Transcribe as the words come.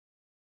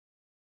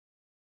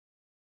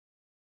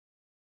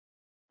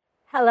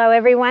Hello,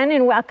 everyone,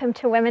 and welcome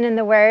to Women in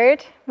the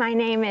Word. My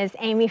name is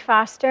Amy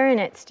Foster, and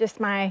it's just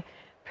my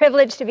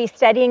privilege to be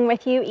studying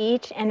with you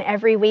each and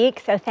every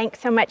week. So thanks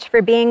so much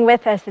for being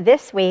with us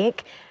this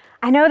week.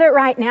 I know that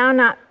right now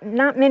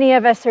not many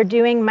of us are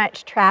doing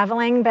much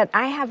traveling, but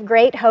I have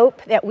great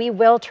hope that we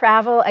will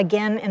travel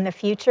again in the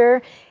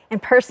future. And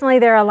personally,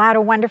 there are a lot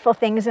of wonderful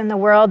things in the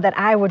world that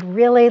I would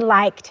really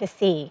like to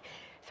see.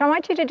 So I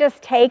want you to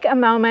just take a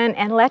moment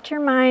and let your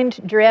mind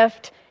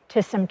drift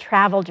to some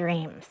travel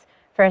dreams.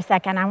 For a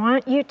second, I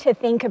want you to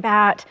think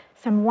about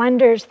some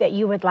wonders that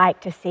you would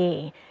like to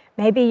see.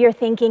 Maybe you're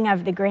thinking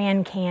of the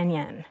Grand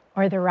Canyon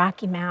or the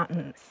Rocky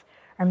Mountains,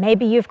 or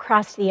maybe you've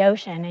crossed the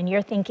ocean and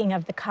you're thinking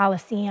of the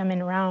Colosseum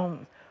in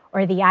Rome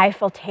or the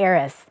Eiffel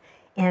Tower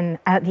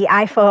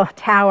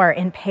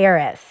in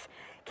Paris.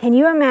 Can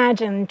you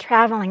imagine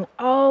traveling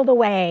all the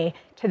way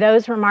to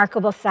those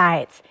remarkable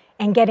sites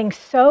and getting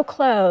so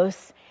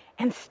close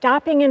and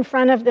stopping in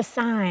front of the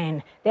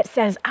sign that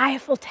says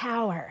Eiffel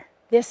Tower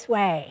this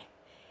way?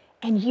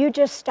 And you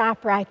just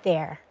stop right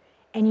there,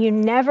 and you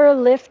never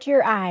lift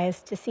your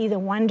eyes to see the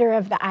wonder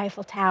of the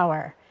Eiffel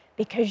Tower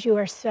because you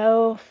are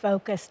so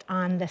focused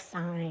on the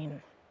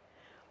sign.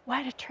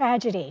 What a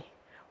tragedy.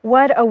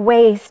 What a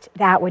waste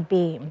that would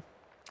be.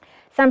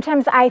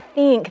 Sometimes I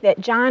think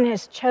that John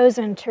has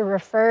chosen to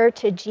refer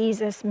to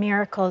Jesus'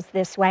 miracles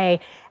this way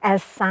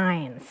as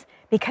signs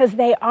because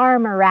they are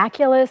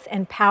miraculous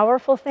and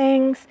powerful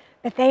things,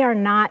 but they are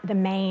not the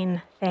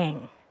main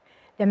thing.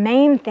 The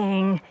main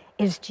thing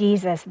is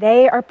Jesus.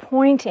 They are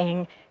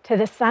pointing to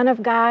the Son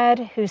of God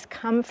who's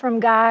come from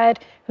God,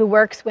 who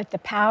works with the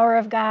power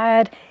of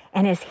God,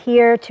 and is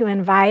here to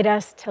invite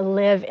us to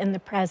live in the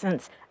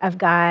presence of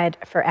God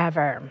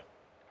forever.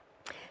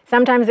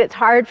 Sometimes it's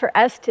hard for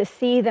us to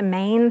see the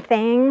main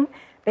thing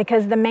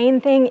because the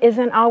main thing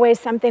isn't always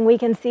something we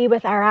can see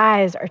with our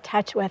eyes or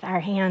touch with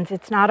our hands.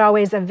 It's not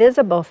always a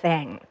visible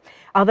thing.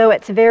 Although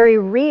it's very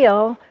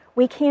real,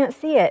 we can't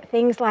see it.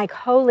 Things like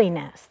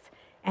holiness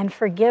and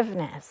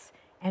forgiveness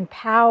and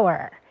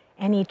power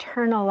and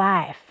eternal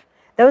life.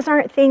 Those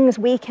aren't things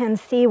we can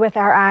see with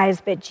our eyes,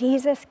 but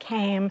Jesus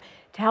came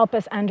to help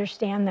us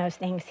understand those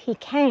things. He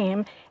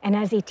came, and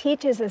as he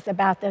teaches us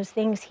about those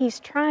things, he's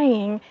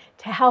trying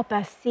to help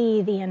us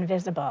see the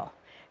invisible.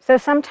 So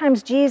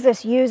sometimes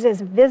Jesus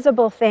uses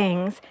visible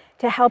things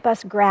to help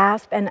us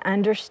grasp and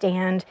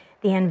understand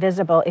the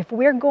invisible. If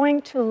we're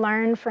going to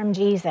learn from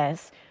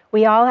Jesus,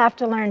 we all have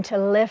to learn to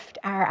lift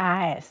our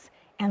eyes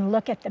and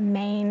look at the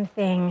main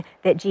thing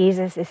that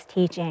Jesus is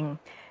teaching.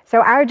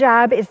 So our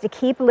job is to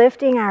keep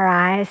lifting our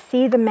eyes,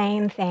 see the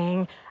main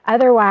thing.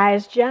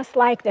 Otherwise, just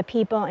like the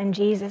people in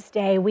Jesus'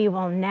 day, we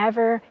will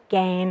never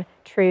gain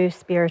true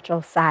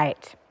spiritual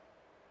sight.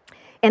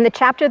 In the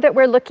chapter that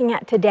we're looking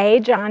at today,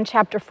 John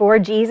chapter 4,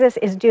 Jesus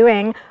is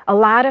doing a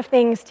lot of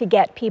things to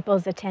get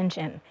people's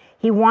attention.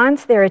 He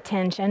wants their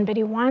attention, but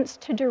he wants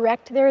to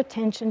direct their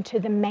attention to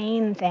the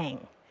main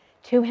thing,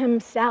 to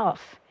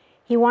himself.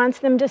 He wants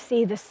them to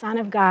see the Son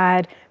of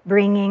God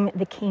bringing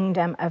the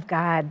kingdom of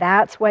God.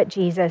 That's what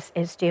Jesus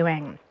is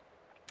doing.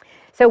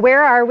 So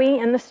where are we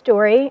in the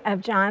story of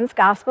John's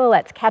gospel?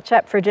 Let's catch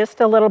up for just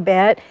a little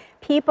bit.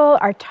 People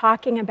are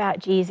talking about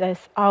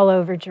Jesus all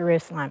over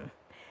Jerusalem.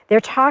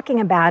 They're talking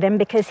about him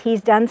because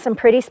he's done some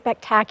pretty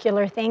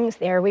spectacular things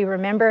there. We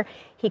remember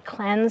he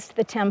cleansed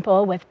the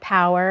temple with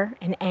power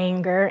and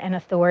anger and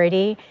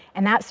authority,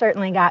 and that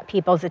certainly got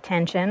people's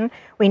attention.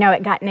 We know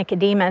it got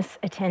Nicodemus'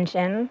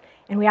 attention.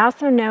 And we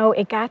also know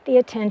it got the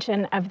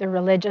attention of the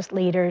religious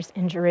leaders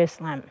in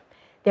Jerusalem.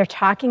 They're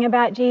talking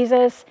about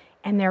Jesus,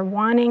 and they're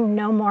wanting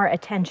no more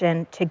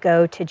attention to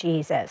go to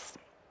Jesus.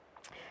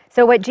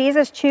 So what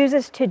Jesus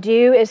chooses to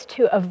do is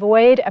to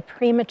avoid a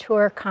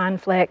premature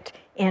conflict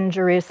in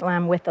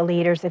Jerusalem with the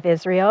leaders of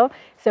Israel.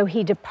 So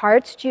he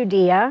departs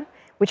Judea,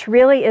 which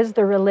really is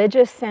the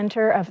religious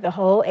center of the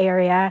whole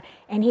area,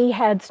 and he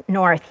heads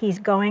north. He's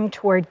going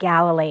toward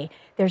Galilee.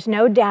 There's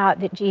no doubt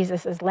that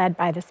Jesus is led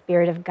by the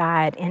Spirit of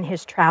God in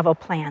his travel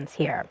plans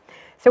here.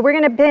 So we're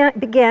going to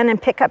begin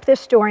and pick up this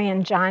story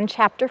in John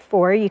chapter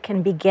 4. You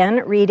can begin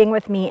reading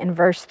with me in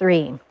verse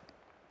 3.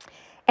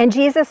 And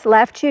Jesus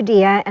left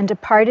Judea and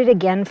departed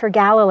again for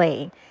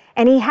Galilee,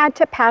 and he had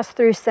to pass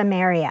through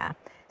Samaria.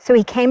 So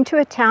he came to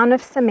a town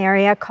of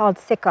Samaria called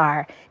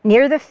Sychar,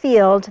 near the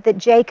field that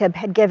Jacob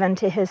had given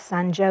to his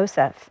son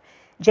Joseph.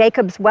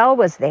 Jacob's well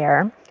was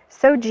there.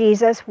 So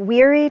Jesus,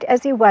 wearied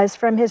as he was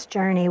from his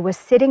journey, was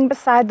sitting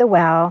beside the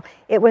well.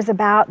 It was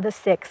about the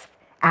 6th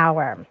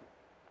hour.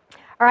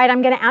 All right,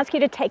 I'm going to ask you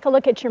to take a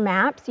look at your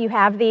maps. You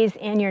have these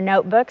in your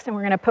notebooks, and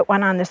we're going to put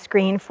one on the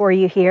screen for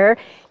you here.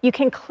 You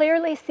can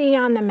clearly see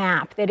on the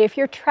map that if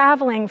you're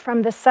traveling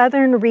from the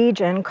southern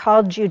region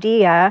called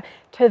Judea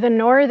to the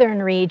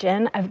northern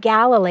region of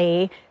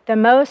Galilee, the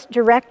most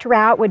direct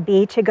route would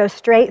be to go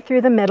straight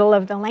through the middle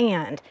of the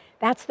land.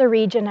 That's the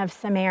region of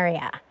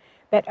Samaria.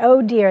 But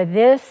oh dear,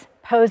 this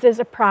poses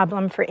a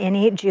problem for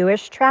any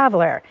Jewish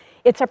traveler.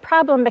 It's a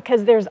problem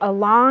because there's a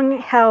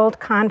long-held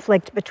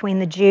conflict between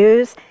the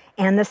Jews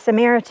and the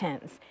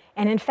Samaritans.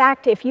 And in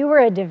fact, if you were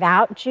a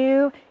devout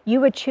Jew, you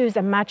would choose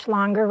a much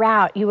longer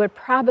route. You would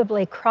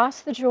probably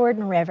cross the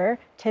Jordan River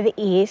to the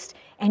east,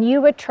 and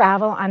you would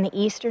travel on the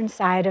eastern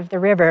side of the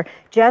river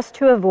just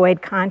to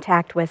avoid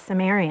contact with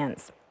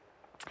Samaritans.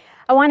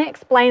 I want to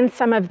explain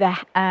some of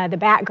the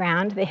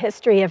background, the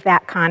history of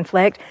that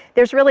conflict.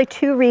 There's really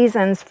two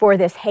reasons for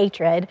this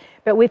hatred,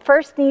 but we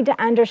first need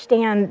to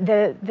understand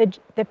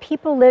the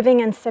people living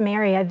in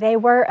Samaria, they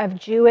were of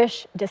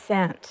Jewish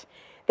descent.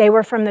 They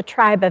were from the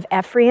tribe of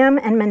Ephraim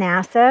and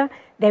Manasseh.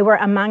 They were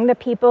among the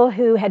people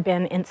who had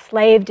been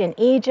enslaved in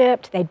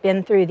Egypt. They'd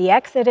been through the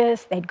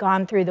Exodus. They'd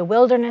gone through the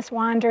wilderness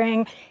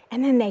wandering.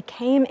 And then they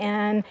came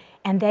in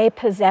and they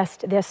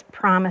possessed this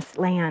promised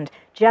land,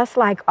 just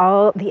like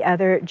all the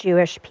other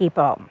Jewish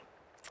people.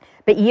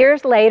 But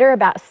years later,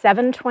 about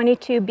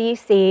 722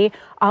 BC,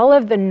 all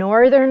of the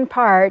northern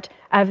part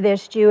of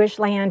this Jewish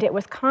land, it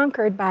was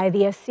conquered by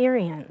the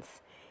Assyrians.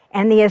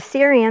 And the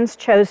Assyrians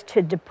chose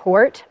to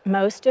deport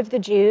most of the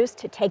Jews,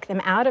 to take them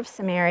out of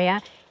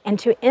Samaria, and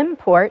to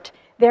import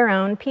their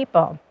own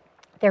people.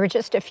 There were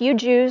just a few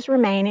Jews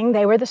remaining.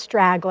 They were the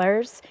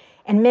stragglers.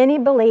 And many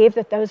believe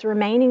that those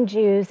remaining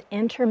Jews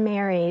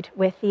intermarried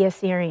with the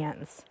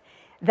Assyrians,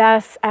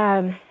 thus,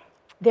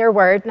 their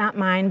word, not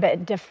mine,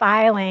 but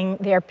defiling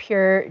their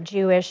pure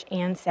Jewish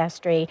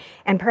ancestry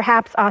and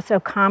perhaps also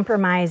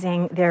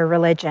compromising their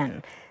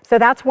religion. So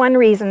that's one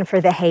reason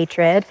for the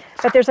hatred,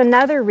 but there's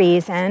another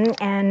reason,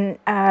 and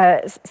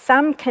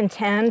some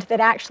contend that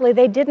actually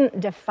they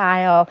didn't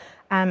defile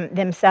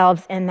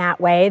themselves in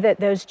that way, that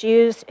those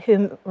Jews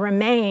who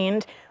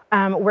remained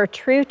were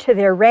true to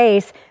their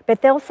race,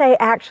 but they'll say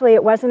actually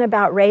it wasn't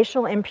about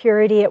racial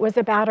impurity, it was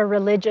about a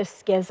religious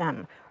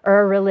schism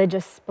or a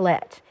religious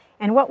split.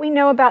 And what we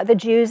know about the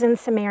Jews and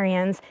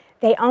Samaritans,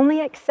 they only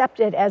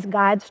accepted as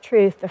God's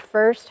truth the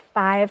first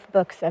 5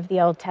 books of the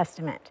Old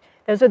Testament.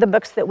 Those are the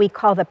books that we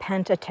call the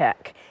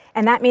Pentateuch.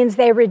 And that means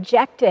they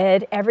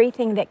rejected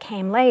everything that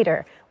came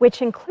later,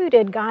 which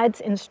included God's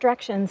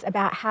instructions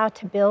about how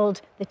to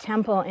build the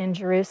temple in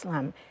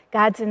Jerusalem,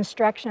 God's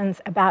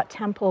instructions about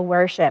temple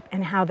worship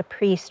and how the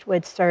priest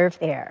would serve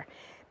there.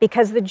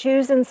 Because the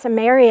Jews in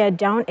Samaria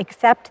don't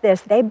accept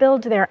this, they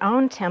build their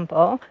own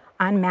temple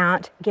on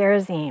Mount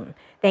Gerizim.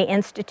 They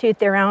institute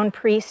their own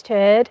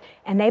priesthood,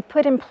 and they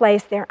put in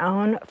place their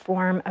own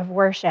form of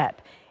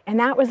worship. And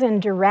that was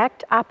in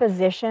direct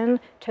opposition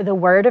to the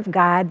word of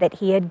God that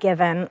he had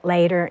given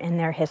later in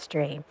their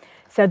history.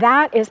 So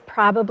that is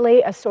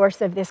probably a source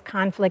of this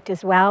conflict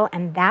as well,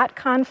 and that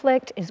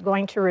conflict is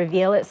going to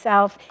reveal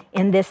itself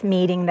in this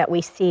meeting that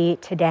we see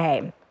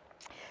today.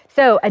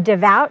 So a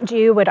devout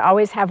Jew would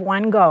always have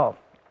one goal.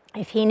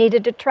 If he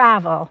needed to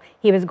travel,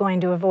 he was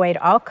going to avoid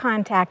all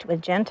contact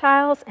with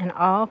Gentiles and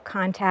all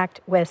contact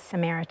with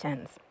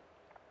Samaritans.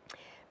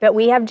 But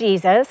we have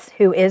Jesus,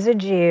 who is a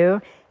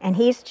Jew, and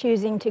he's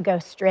choosing to go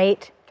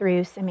straight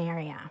through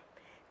Samaria.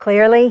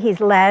 Clearly, he's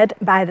led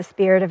by the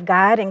Spirit of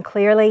God, and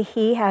clearly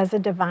he has a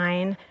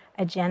divine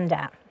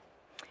agenda.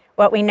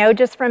 What we know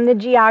just from the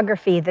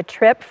geography, the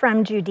trip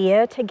from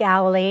Judea to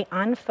Galilee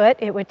on foot,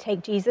 it would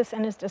take Jesus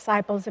and his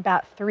disciples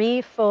about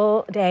 3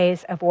 full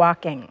days of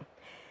walking.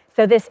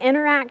 So this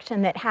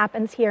interaction that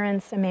happens here in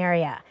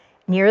Samaria,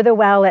 near the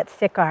well at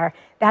Sychar,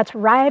 that's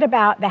right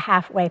about the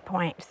halfway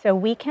point. So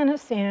we can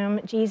assume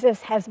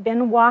Jesus has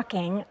been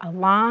walking a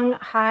long,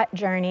 hot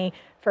journey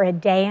for a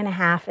day and a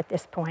half at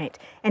this point.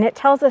 And it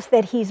tells us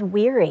that he's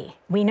weary.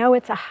 We know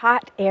it's a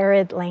hot,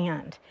 arid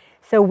land.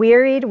 So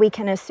wearied, we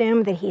can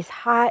assume that he's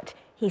hot,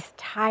 he's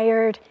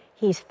tired,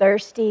 he's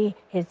thirsty,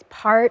 he's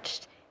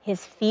parched,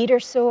 his feet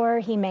are sore,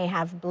 he may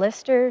have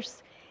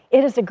blisters.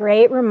 It is a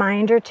great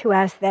reminder to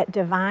us that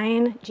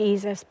divine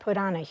Jesus put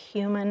on a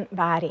human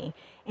body,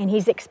 and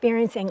he's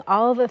experiencing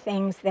all the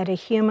things that a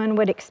human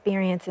would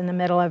experience in the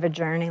middle of a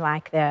journey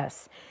like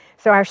this.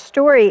 So our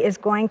story is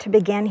going to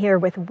begin here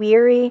with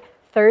weary,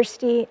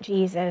 thirsty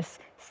Jesus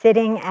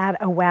sitting at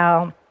a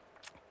well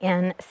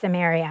in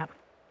Samaria.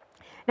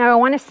 Now, I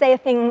want to say a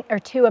thing or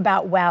two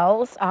about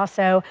wells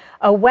also.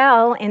 A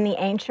well in the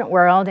ancient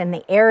world, in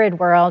the arid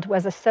world,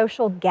 was a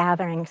social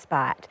gathering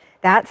spot.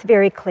 That's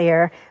very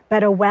clear.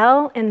 But a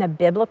well in the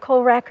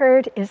biblical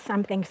record is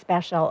something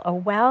special. A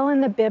well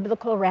in the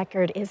biblical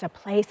record is a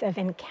place of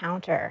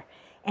encounter.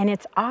 And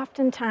it's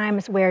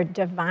oftentimes where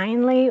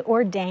divinely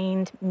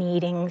ordained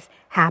meetings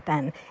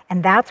happen.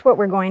 And that's what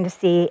we're going to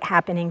see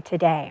happening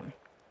today.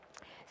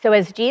 So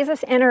as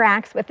Jesus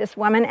interacts with this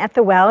woman at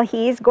the well,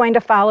 he's going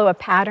to follow a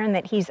pattern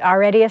that he's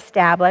already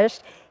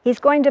established. He's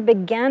going to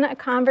begin a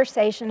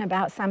conversation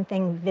about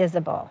something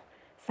visible,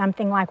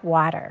 something like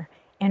water,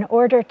 in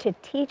order to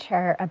teach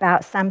her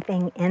about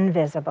something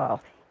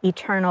invisible,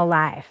 eternal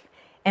life.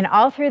 And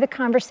all through the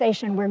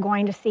conversation, we're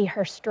going to see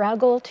her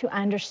struggle to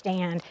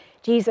understand.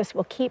 Jesus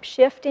will keep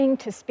shifting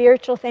to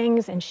spiritual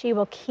things, and she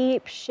will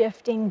keep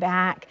shifting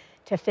back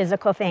to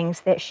physical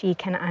things that she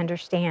can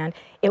understand.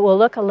 It will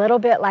look a little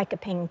bit like a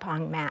ping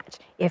pong match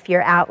if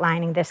you're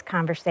outlining this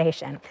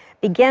conversation.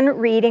 Begin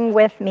reading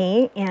with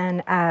me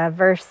in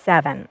verse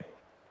 7.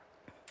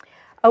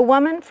 A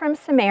woman from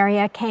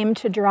Samaria came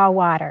to draw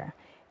water.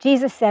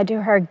 Jesus said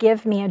to her,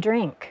 "Give me a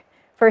drink,"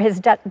 for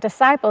his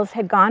disciples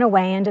had gone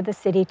away into the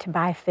city to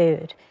buy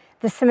food.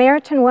 The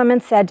Samaritan woman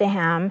said to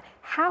him,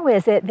 "How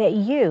is it that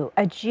you,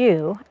 a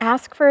Jew,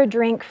 ask for a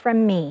drink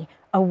from me,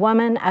 a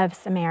woman of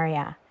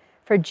Samaria?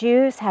 For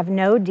Jews have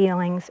no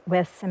dealings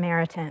with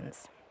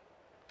Samaritans."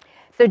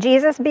 So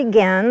Jesus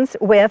begins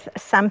with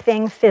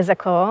something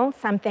physical,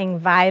 something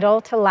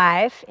vital to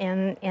life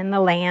in the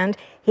land.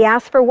 He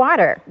asks for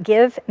water.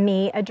 "Give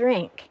me a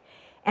drink."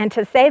 And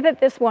to say that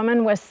this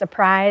woman was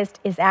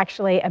surprised is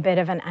actually a bit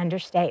of an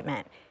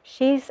understatement.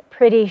 She's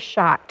pretty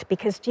shocked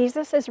because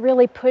Jesus is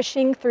really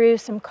pushing through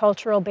some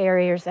cultural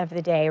barriers of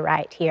the day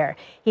right here.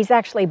 He's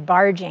actually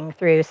barging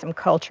through some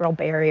cultural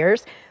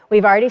barriers.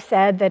 We've already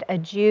said that a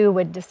Jew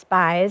would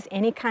despise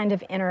any kind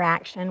of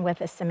interaction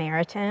with a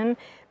Samaritan,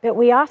 but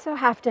we also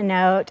have to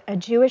note a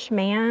Jewish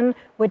man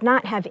would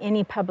not have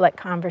any public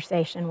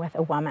conversation with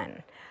a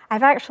woman.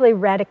 I've actually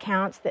read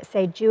accounts that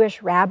say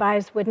Jewish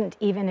rabbis wouldn't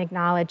even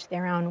acknowledge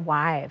their own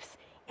wives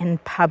in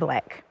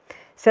public.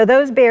 So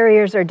those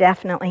barriers are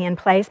definitely in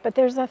place, but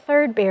there's a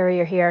third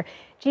barrier here.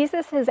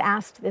 Jesus has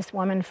asked this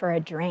woman for a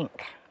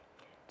drink.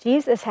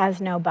 Jesus has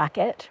no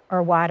bucket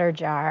or water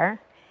jar.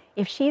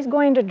 If she's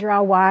going to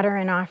draw water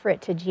and offer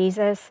it to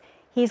Jesus,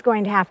 he's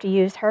going to have to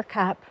use her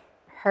cup,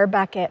 her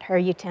bucket, her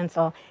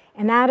utensil,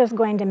 and that is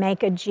going to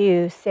make a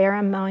Jew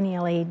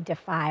ceremonially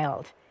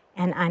defiled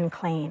and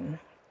unclean.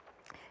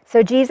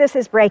 So Jesus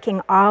is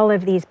breaking all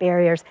of these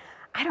barriers.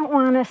 I don't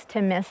want us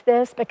to miss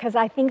this because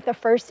I think the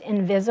first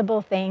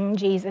invisible thing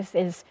Jesus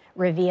is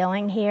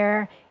revealing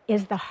here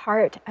is the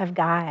heart of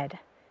God,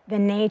 the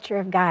nature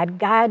of God.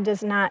 God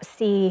does not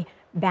see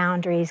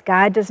boundaries.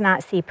 God does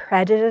not see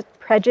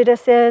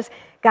prejudices.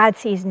 God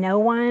sees no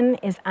one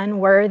is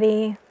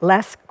unworthy,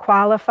 less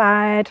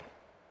qualified,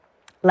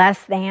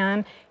 less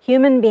than.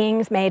 Human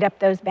beings made up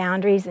those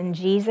boundaries, and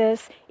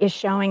Jesus is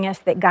showing us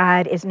that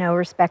God is no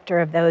respecter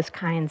of those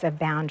kinds of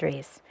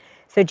boundaries.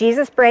 So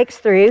Jesus breaks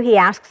through, he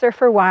asks her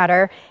for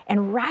water,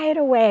 and right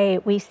away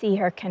we see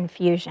her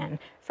confusion.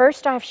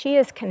 First off, she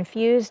is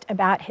confused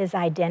about his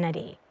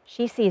identity.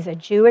 She sees a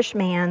Jewish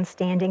man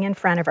standing in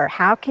front of her.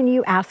 "How can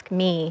you ask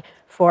me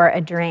for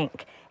a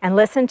drink?" And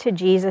listen to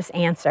Jesus'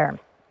 answer.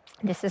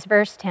 This is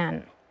verse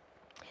 10.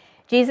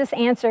 Jesus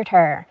answered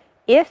her,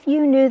 "If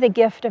you knew the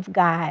gift of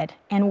God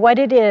and who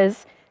it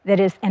is that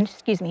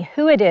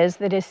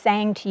is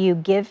saying to you,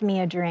 'Give me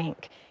a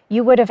drink,'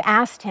 you would have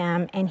asked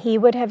him, and he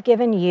would have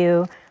given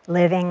you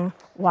living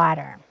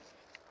water."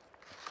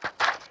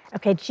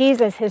 Okay,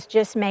 Jesus has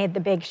just made the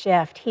big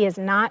shift. He is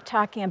not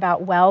talking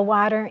about well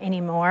water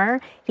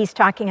anymore. He's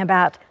talking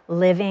about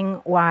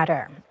living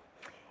water.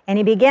 And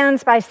he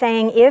begins by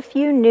saying, "If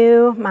you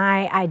knew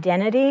my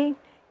identity,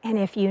 and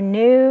if you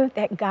knew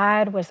that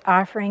God was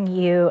offering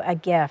you a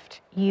gift,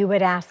 you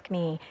would ask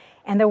me."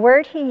 And the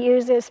word he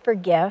uses for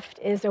gift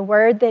is a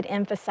word that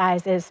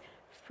emphasizes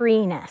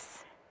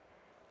freeness.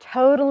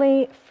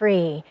 Totally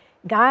free.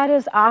 God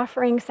is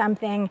offering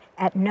something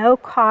at no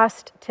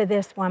cost to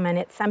this woman.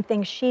 It's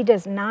something she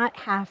does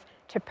not have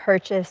to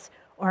purchase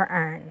or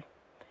earn.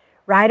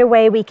 Right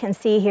away, we can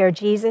see here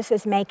Jesus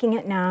is making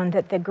it known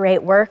that the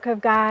great work of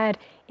God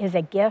is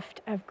a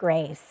gift of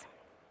grace.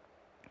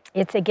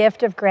 It's a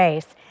gift of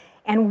grace.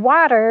 And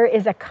water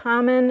is a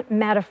common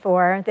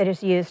metaphor that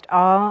is used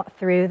all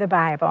through the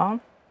Bible.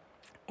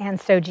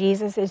 And so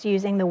Jesus is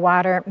using the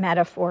water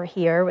metaphor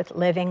here with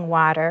living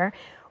water.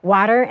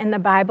 Water in the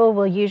Bible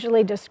will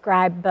usually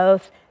describe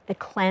both the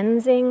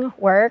cleansing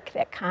work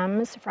that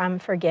comes from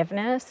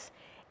forgiveness,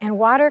 and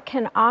water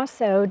can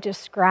also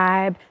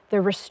describe the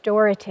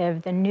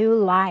restorative, the new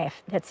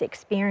life that's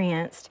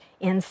experienced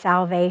in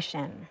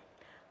salvation.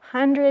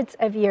 Hundreds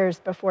of years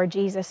before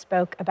Jesus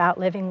spoke about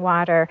living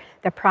water,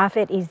 the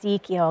prophet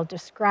Ezekiel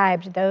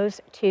described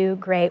those two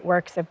great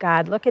works of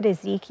God. Look at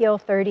Ezekiel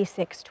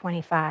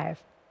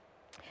 36:25.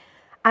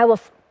 I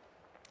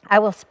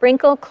will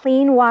sprinkle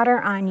clean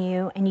water on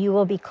you, and you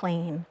will be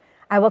clean.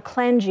 I will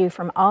cleanse you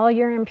from all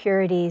your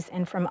impurities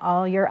and from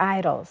all your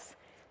idols.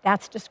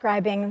 That's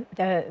describing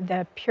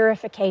the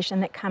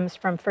purification that comes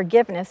from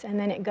forgiveness, and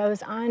then it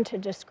goes on to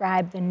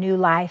describe the new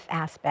life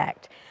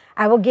aspect.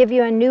 I will give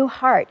you a new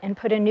heart and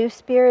put a new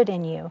spirit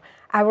in you.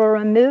 I will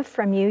remove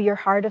from you your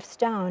heart of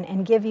stone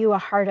and give you a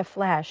heart of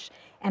flesh.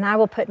 And I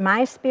will put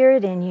my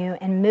spirit in you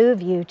and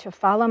move you to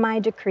follow my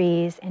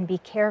decrees and be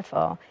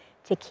careful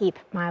to keep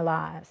my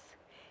laws.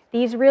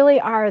 These really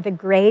are the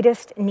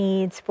greatest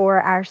needs for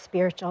our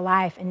spiritual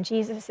life. And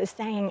Jesus is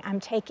saying,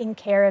 I'm taking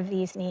care of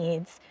these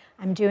needs.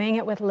 I'm doing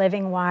it with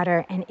living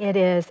water, and it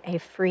is a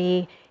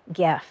free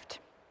gift.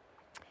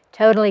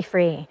 Totally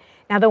free.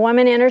 Now, the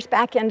woman enters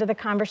back into the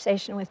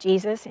conversation with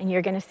Jesus, and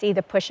you're going to see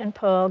the push and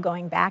pull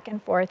going back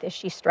and forth as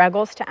she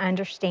struggles to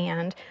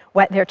understand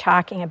what they're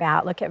talking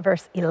about. Look at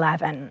verse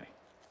 11.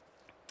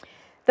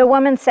 The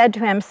woman said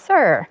to him,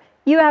 "Sir,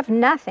 you have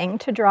nothing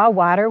to draw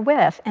water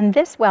with, and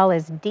this well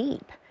is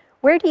deep.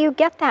 Where do you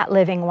get that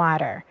living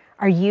water?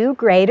 Are you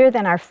greater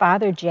than our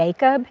father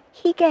Jacob?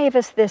 He gave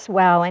us this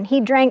well, and he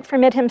drank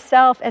from it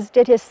himself, as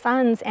did his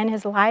sons and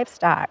his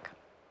livestock."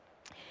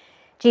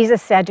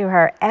 Jesus said to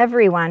her,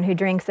 "Everyone who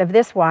drinks of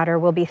this water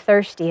will be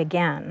thirsty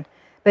again.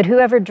 But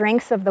whoever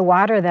drinks of the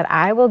water that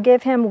I will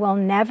give him will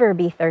never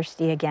be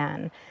thirsty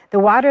again. The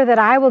water that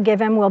I will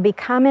give him will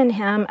become in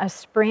him a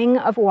spring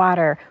of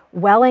water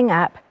welling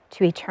up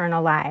to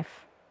eternal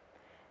life."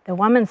 The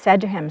woman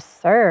said to him,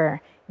 "Sir,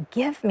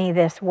 give me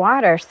this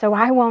water so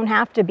I won't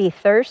have to be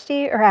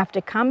thirsty or have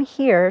to come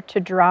here to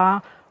draw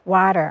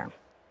water."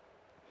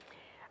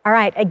 All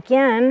right,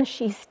 again,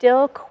 she's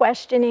still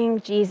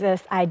questioning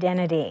Jesus'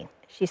 identity.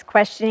 She's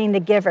questioning the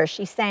giver.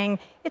 She's saying,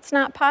 it's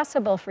not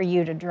possible for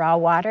you to draw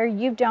water.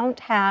 You don't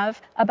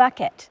have a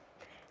bucket.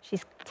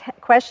 She's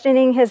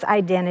questioning his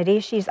identity.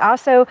 She's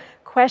also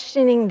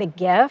questioning the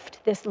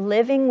gift, this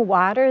living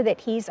water that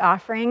he's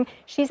offering.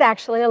 She's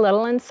actually a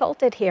little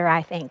insulted here,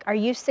 I think. Are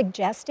you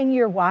suggesting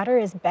your water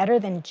is better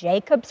than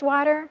Jacob's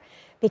water?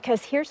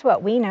 Because here's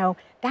what we know.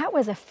 That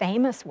was a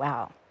famous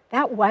well.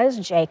 That was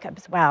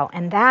Jacob's well,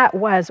 and that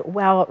was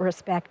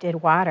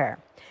well-respected water.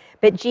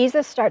 But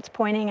Jesus starts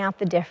pointing out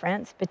the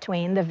difference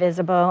between the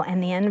visible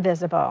and the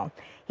invisible.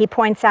 He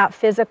points out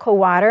physical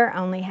water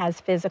only has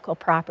physical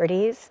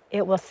properties.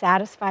 It will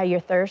satisfy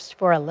your thirst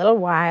for a little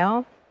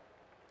while,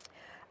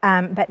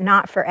 but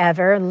not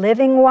forever.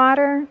 Living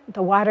water,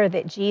 the water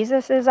that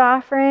Jesus is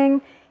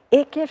offering,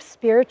 it gives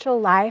spiritual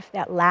life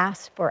that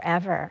lasts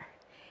forever.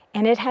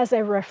 And it has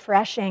a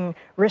refreshing,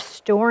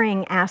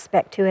 restoring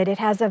aspect to it. It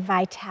has a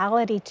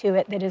vitality to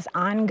it that is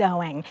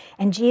ongoing.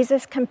 And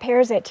Jesus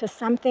compares it to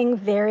something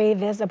very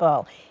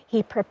visible.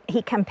 He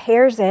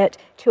compares it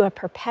to a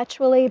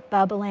perpetually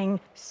bubbling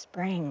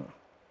spring.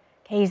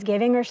 Okay, he's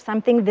giving her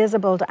something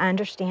visible to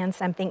understand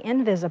something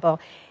invisible.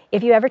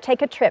 If you ever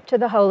take a trip to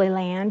the Holy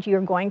Land,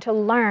 you're going to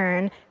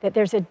learn that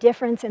there's a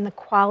difference in the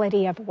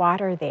quality of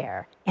water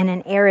there in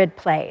an arid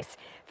place.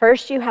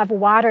 First, you have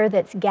water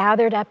that's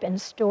gathered up and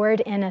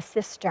stored in a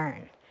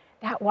cistern.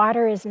 That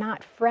water is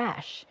not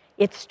fresh.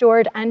 It's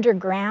stored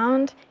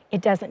underground. It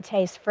doesn't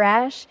taste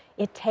fresh.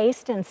 It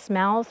tastes and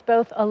smells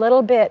both a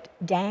little bit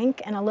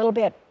dank and a little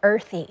bit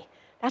earthy.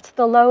 That's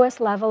the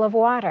lowest level of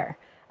water.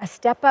 A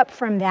step up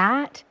from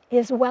that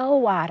is well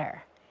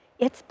water.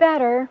 It's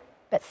better,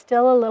 but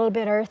still a little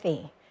bit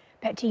earthy.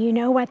 But do you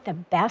know what the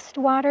best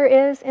water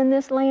is in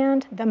this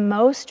land? The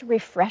most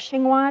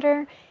refreshing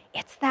water?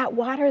 It's that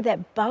water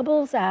that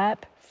bubbles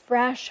up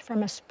fresh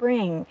from a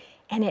spring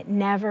and it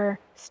never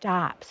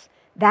stops.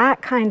 That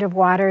kind of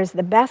water is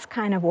the best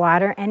kind of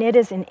water, and it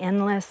is an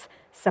endless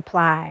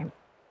supply.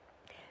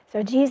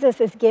 So Jesus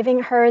is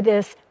giving her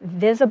this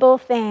visible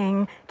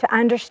thing to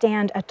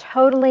understand a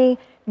totally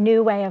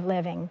new way of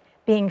living,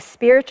 being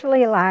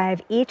spiritually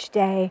alive each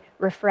day,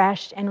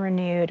 refreshed and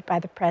renewed by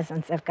the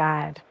presence of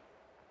God.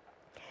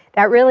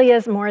 That really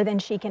is more than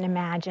she can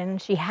imagine.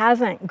 She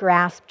hasn't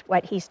grasped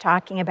what he's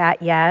talking about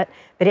yet,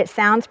 but it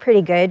sounds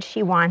pretty good.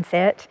 She wants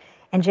it.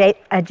 And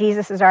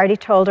Jesus has already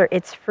told her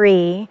it's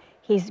free.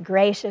 He's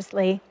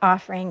graciously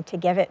offering to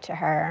give it to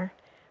her.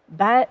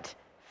 But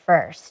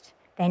first,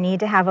 they need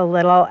to have a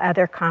little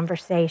other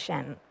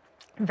conversation.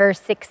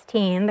 Verse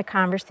 16, the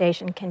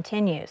conversation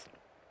continues.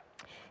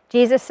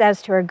 Jesus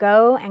says to her,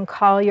 "Go and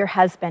call your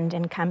husband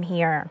and come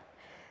here."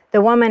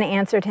 The woman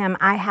answered him,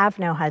 "I have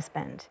no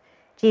husband."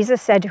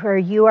 Jesus said to her,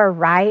 "You are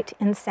right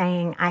in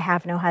saying, 'I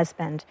have no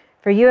husband,'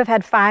 for you have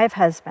had 5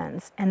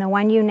 husbands, and the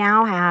one you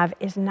now have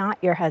is not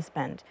your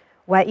husband.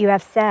 What you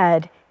have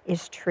said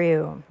is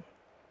true."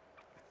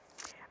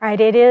 All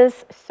right, it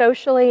is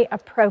socially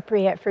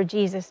appropriate for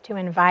Jesus to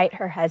invite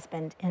her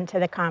husband into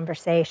the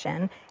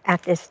conversation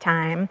at this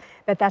time,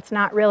 but that's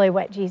not really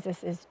what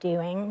Jesus is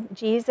doing.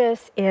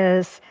 Jesus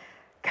is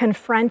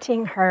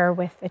confronting her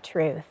with the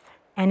truth,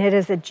 and it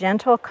is a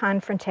gentle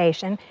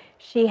confrontation.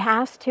 She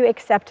has to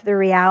accept the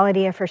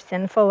reality of her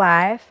sinful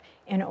life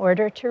in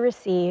order to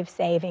receive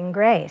saving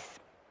grace.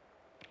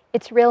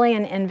 It's really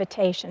an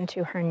invitation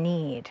to her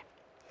need.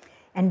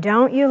 And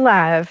don't you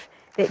love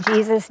that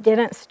Jesus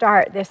didn't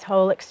start this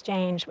whole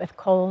exchange with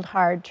cold,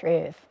 hard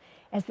truth?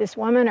 As this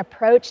woman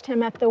approached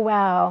him at the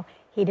well,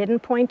 he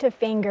didn't point a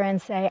finger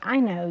and say, "I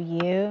know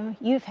you.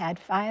 You've had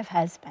 5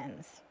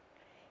 husbands."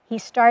 He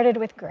started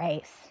with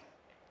grace.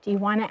 Do you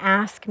want to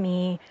ask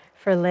me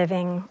for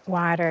living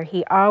water?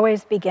 He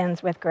always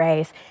begins with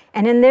grace.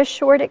 And in this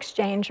short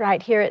exchange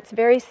right here, it's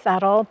very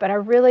subtle, but I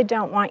really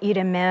don't want you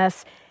to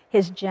miss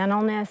his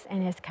gentleness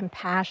and his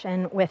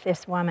compassion with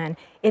this woman.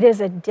 It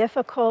is a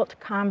difficult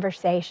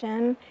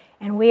conversation,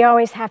 and we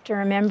always have to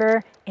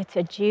remember it's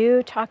a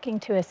Jew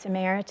talking to a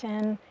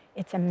Samaritan,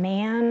 it's a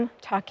man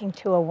talking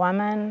to a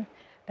woman,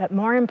 but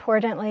more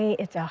importantly,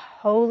 it's a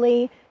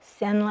holy,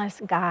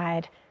 sinless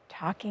God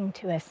talking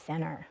to a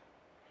sinner.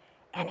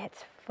 And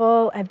it's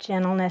full of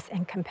gentleness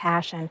and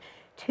compassion.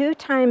 2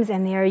 times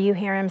in there, you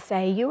hear him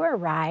say, "You are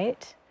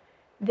right.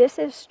 This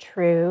is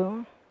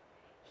true."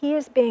 He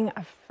is being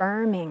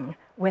affirming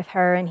with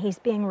her, and he's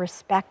being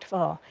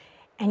respectful.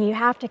 And you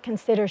have to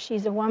consider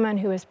she's a woman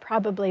who is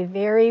probably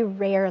very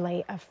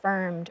rarely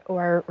affirmed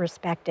or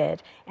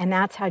respected. And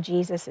that's how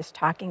Jesus is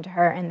talking to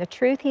her. And the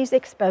truth he's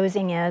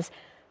exposing is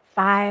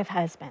 5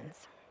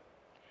 husbands.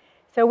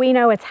 So we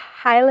know it's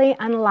highly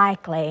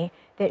unlikely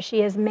that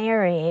she has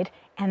married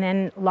and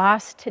then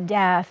lost to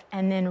death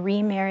and then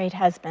remarried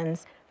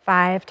husbands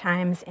 5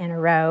 times in a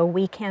row,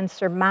 we can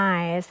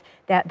surmise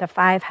that the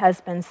 5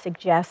 husbands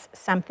suggest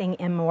something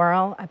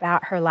immoral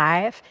about her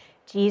life.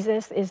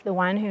 Jesus is the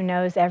one who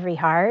knows every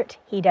heart.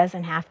 He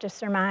doesn't have to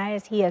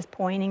surmise. He is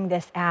pointing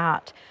this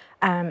out.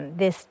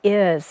 This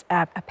is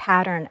a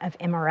pattern of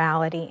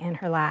immorality in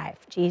her life.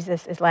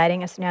 Jesus is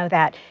letting us know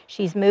that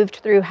she's moved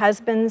through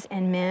husbands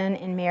and men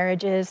in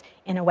marriages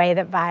in a way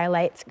that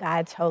violates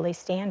God's holy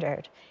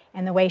standard.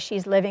 And the way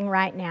she's living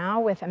right now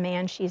with a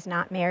man she's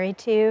not married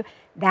to,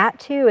 that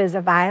too is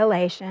a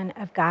violation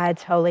of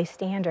God's holy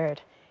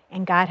standard.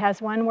 And God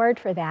has one word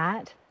for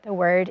that. The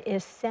word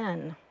is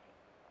sin.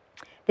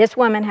 This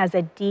woman has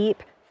a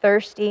deep,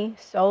 thirsty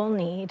soul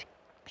need.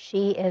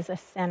 She is a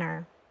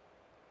sinner.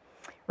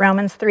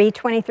 Romans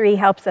 3:23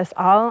 helps us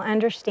all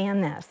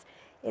understand this.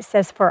 It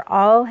says, "For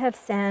all have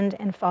sinned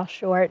and fall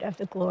short of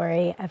the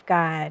glory of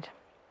God."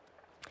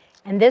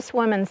 And this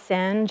woman's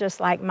sin,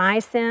 just like my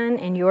sin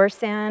and your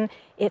sin,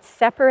 it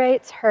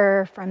separates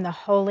her from the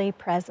holy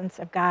presence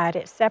of God.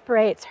 It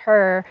separates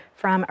her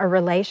from a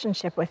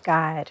relationship with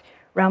God.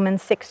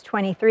 Romans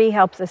 6:23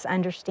 helps us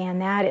understand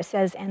that. It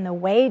says, "And the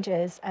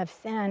wages of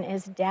sin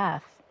is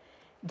death."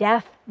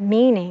 Death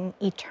meaning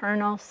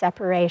eternal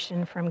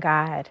separation from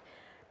God.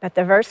 But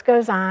the verse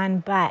goes on,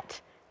 "But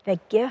the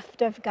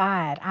gift of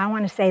God," I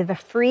want to say the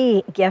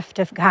free gift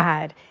of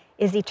God,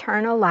 "is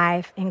eternal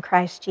life in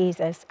Christ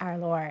Jesus our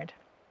Lord."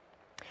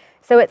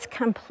 So it's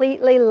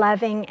completely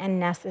loving and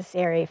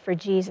necessary for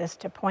Jesus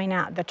to point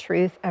out the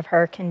truth of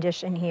her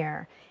condition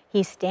here.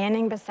 He's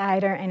standing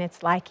beside her, and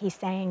it's like he's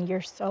saying,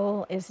 your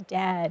soul is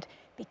dead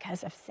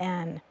because of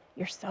sin.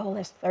 Your soul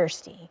is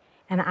thirsty,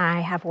 and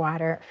I have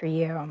water for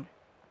you.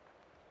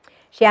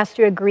 She has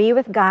to agree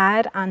with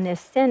God on this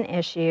sin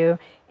issue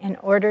in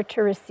order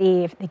to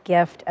receive the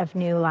gift of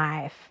new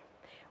life.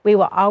 We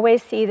will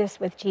always see this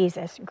with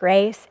Jesus.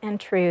 Grace and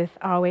truth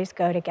always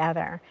go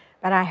together.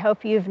 But I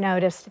hope you've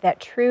noticed that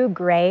true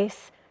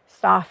grace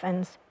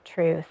softens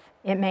truth.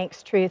 It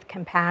makes truth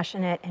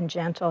compassionate and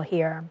gentle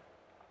here.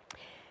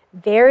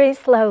 Very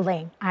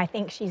slowly, I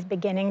think she's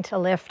beginning to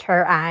lift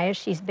her eyes.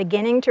 She's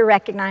beginning to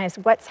recognize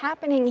what's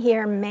happening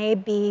here may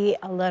be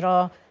a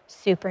little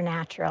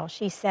supernatural.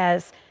 She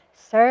says,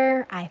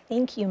 "Sir, I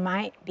think you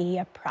might be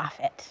a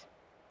prophet.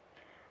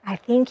 I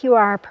think you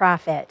are a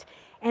prophet."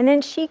 And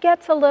then she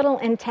gets a little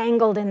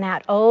entangled in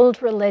that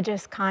old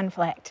religious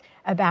conflict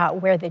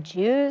about where the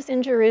Jews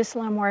in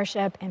Jerusalem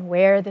worship and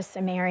where the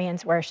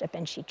Samaritans worship.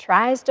 And she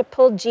tries to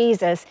pull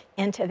Jesus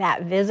into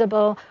that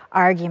visible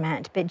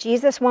argument. But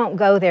Jesus won't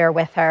go there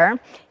with her.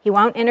 He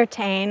won't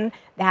entertain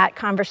that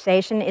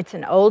conversation. It's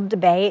an old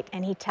debate.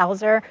 And he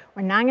tells her,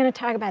 we're not going to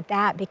talk about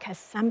that because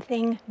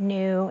something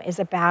new is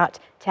about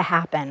to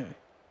happen.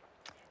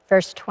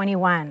 Verse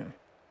 21.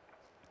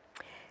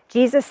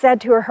 Jesus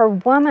said to her,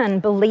 "Woman,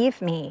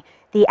 believe me,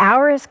 the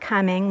hour is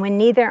coming when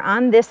neither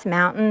on this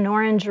mountain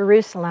nor in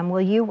Jerusalem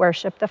will you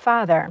worship the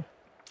Father.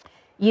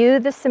 You,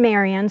 the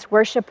Samaritans,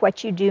 worship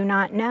what you do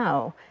not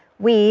know.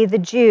 We, the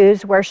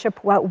Jews,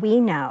 worship what we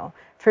know,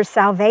 for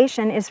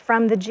salvation is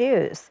from the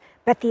Jews.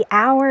 But the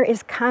hour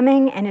is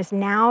coming and is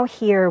now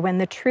here when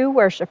the true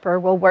worshiper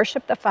will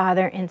worship the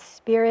Father in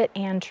spirit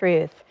and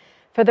truth.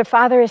 For the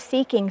Father is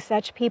seeking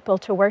such people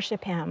to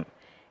worship him.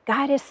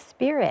 God is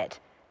spirit.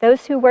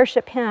 Those who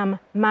worship him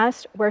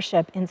must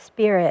worship in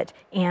spirit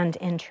and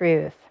in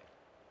truth."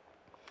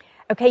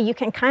 Okay, you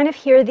can kind of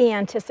hear the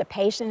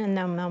anticipation and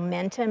the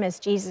momentum as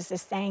Jesus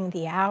is saying,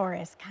 the hour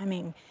is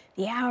coming,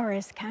 the hour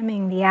is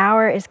coming, the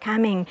hour is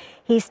coming.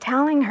 He's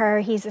telling her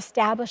he's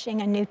establishing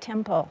a new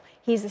temple.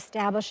 He's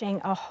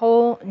establishing a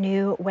whole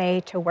new way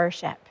to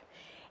worship.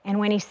 And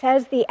when he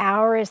says the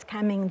hour is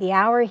coming, the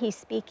hour he's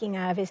speaking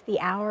of is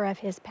the hour of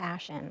his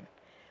passion,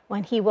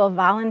 when he will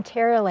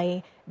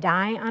voluntarily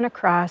die on a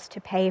cross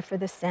to pay for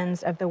the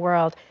sins of the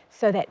world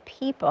so that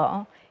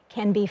people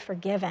can be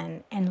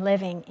forgiven and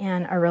living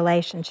in a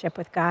relationship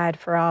with God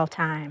for all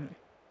time.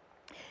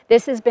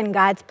 This has been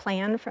God's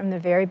plan from the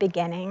very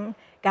beginning.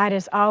 God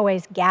is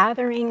always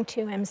gathering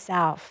to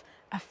himself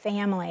a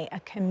family, a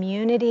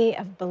community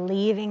of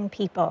believing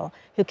people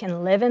who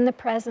can live in the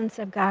presence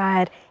of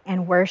God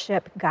and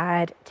worship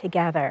God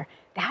together.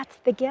 That's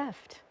the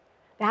gift.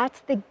 That's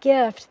the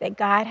gift that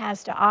God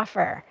has to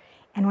offer.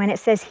 And when it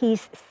says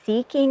he's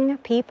seeking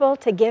people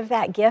to give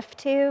that gift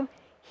to,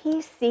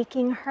 he's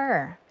seeking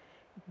her.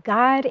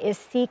 God is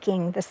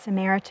seeking the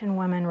Samaritan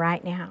woman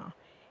right now.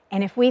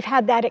 And if we've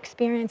had that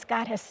experience,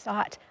 God has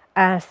sought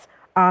us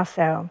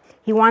also.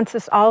 He wants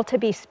us all to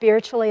be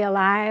spiritually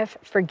alive,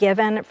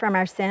 forgiven from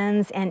our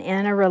sins, and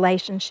in a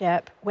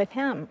relationship with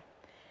him.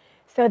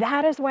 So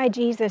that is why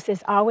Jesus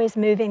is always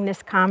moving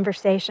this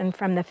conversation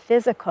from the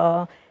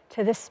physical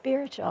to the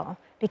spiritual,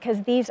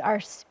 because these are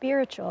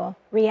spiritual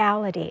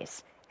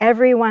realities,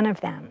 every one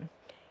of them.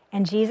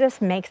 And Jesus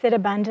makes it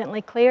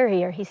abundantly clear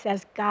here. He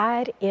says,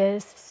 God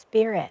is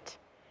spirit.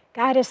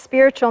 God is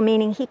spiritual,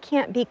 meaning he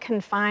can't be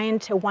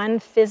confined to one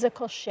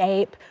physical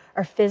shape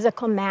or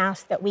physical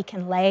mass that we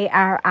can lay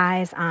our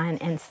eyes on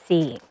and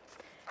see.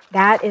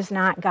 That is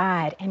not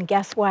God. And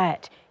guess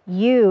what?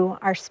 You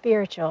are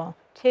spiritual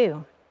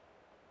too.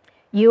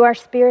 You are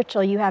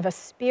spiritual. You have a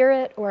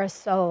spirit or a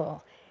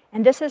soul.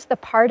 And this is the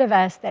part of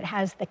us that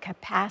has the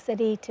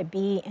capacity to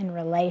be in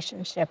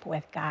relationship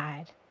with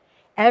God.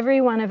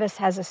 Every one of us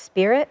has a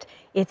spirit.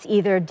 It's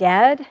either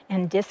dead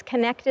and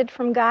disconnected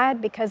from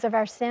God because of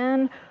our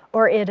sin,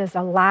 or it is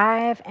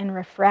alive and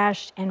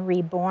refreshed and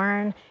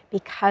reborn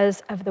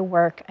because of the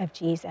work of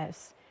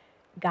Jesus.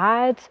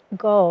 God's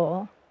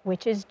goal,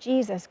 which is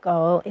Jesus'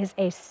 goal, is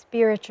a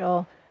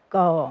spiritual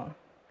goal.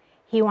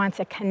 He wants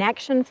a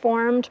connection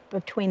formed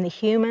between the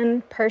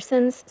human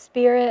person's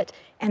spirit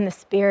and the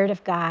Spirit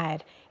of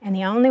God. And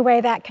the only way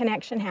that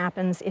connection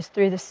happens is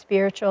through the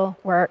spiritual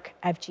work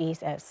of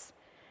Jesus.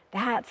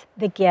 That's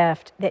the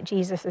gift that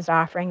Jesus is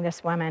offering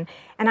this woman.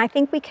 And I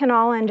think we can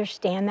all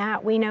understand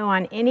that. We know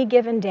on any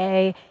given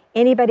day,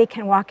 anybody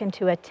can walk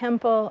into a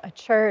temple, a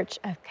church,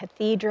 a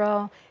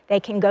cathedral. They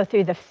can go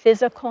through the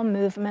physical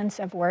movements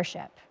of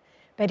worship.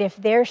 But if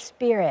their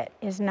spirit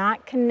is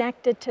not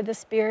connected to the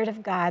Spirit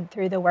of God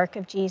through the work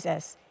of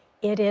Jesus,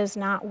 it is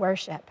not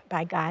worship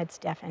by God's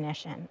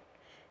definition.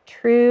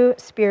 True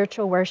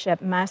spiritual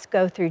worship must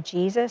go through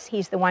Jesus.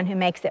 He's the one who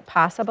makes it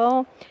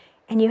possible.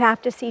 And you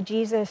have to see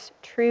Jesus'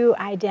 true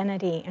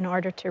identity in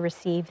order to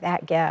receive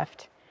that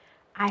gift.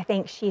 I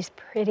think she's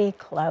pretty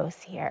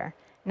close here.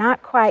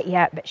 Not quite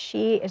yet, but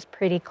she is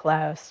pretty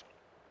close.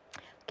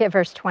 Look at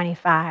verse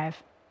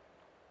 25.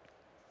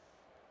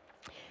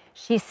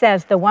 She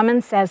says, the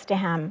woman says to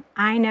him,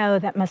 I know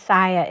that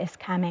Messiah is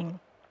coming,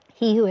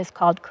 he who is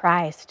called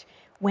Christ.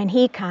 When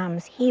he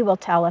comes, he will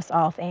tell us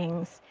all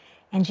things.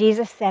 And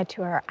Jesus said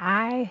to her,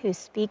 I who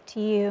speak to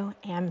you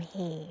am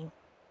he.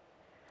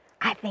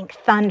 I think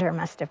thunder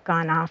must have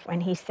gone off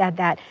when he said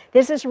that.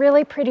 This is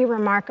really pretty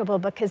remarkable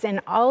because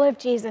in all of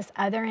Jesus'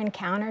 other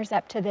encounters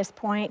up to this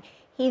point,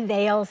 he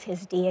veils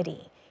his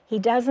deity. He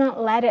doesn't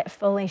let it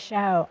fully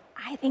show.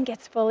 I think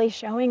it's fully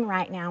showing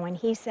right now when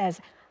he says,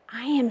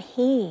 I am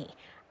he.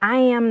 I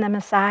am the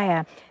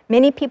Messiah.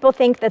 Many people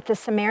think that the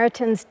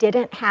Samaritans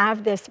didn't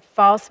have this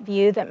false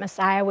view that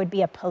Messiah would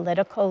be a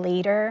political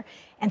leader.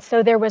 And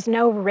so there was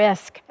no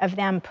risk of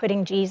them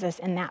putting Jesus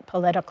in that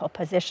political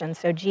position.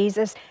 So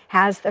Jesus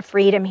has the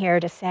freedom here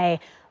to say,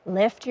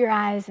 lift your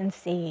eyes and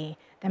see,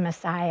 the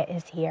Messiah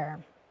is here.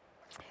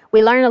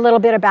 We learn a little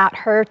bit about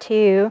her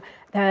too.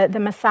 The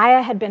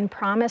Messiah had been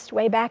promised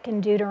way back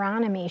in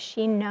Deuteronomy.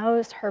 She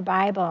knows her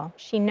Bible.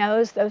 She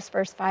knows those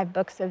first 5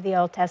 books of the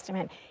Old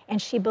Testament,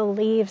 and she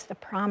believes the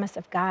promise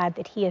of God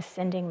that he is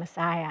sending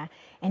Messiah.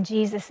 And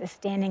Jesus is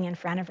standing in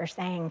front of her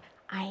saying,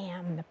 I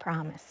am the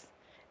promise.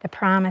 The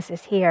promise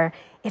is here.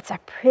 It's a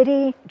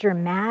pretty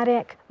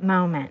dramatic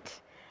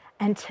moment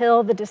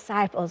until the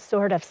disciples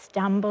sort of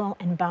stumble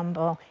and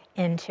bumble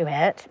into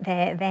it.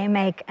 They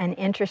make an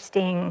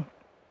interesting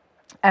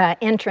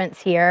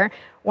entrance here.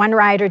 One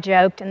writer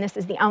joked, and this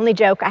is the only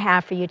joke I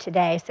have for you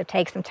today, so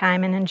take some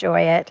time and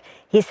enjoy it.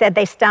 He said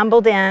they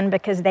stumbled in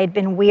because they'd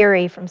been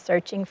weary from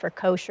searching for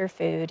kosher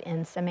food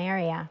in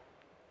Samaria.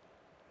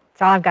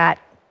 That's all I've got.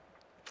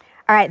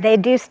 All right, they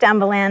do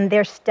stumble in.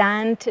 They're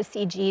stunned to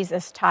see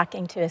Jesus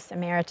talking to a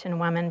Samaritan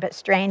woman, but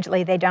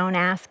strangely, they don't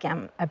ask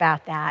him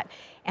about that.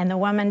 And the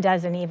woman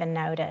doesn't even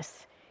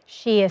notice.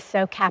 She is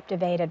so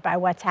captivated by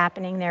what's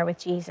happening there with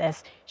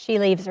Jesus. She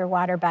leaves her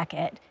water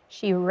bucket.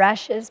 She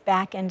rushes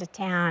back into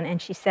town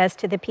and she says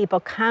to the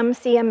people, come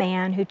see a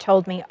man who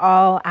told me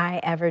all I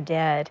ever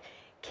did.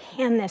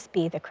 Can this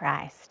be the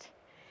Christ?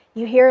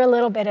 You hear a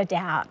little bit of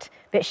doubt,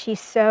 but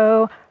she's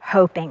so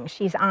hoping.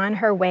 She's on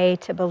her way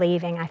to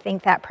believing. I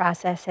think that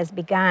process has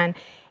begun.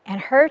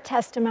 And her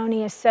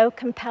testimony is so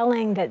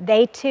compelling that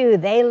they too,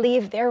 they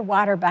leave their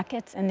water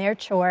buckets and their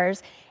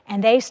chores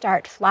and they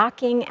start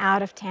flocking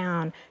out of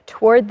town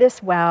toward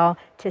this well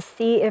to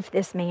see if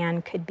this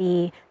man could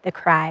be the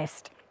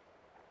Christ.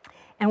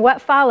 And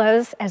what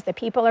follows as the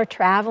people are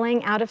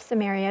traveling out of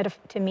Samaria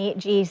to meet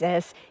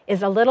Jesus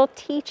is a little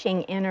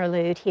teaching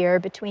interlude here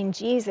between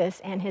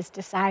Jesus and his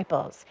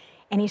disciples.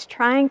 And he's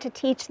trying to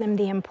teach them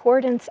the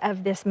importance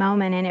of this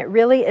moment, and it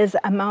really is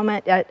a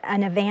moment,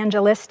 an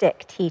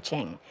evangelistic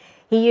teaching.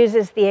 He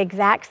uses the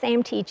exact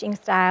same teaching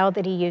style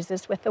that he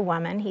uses with the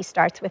woman. He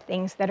starts with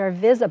things that are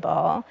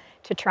visible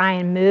to try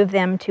and move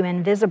them to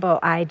invisible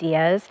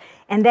ideas.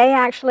 And they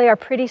actually are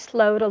pretty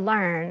slow to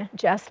learn,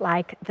 just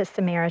like the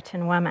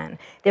Samaritan woman.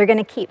 They're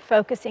going to keep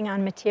focusing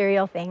on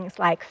material things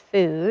like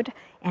food,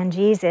 and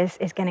Jesus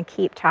is going to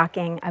keep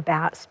talking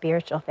about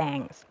spiritual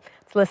things.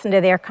 Let's listen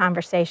to their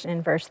conversation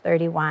in verse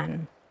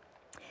 31.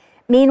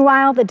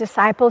 Meanwhile, the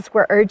disciples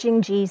were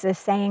urging Jesus,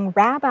 saying,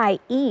 Rabbi,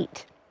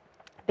 eat.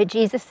 But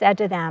Jesus said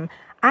to them,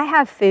 I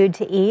have food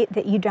to eat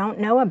that you don't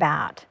know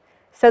about.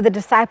 So the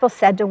disciples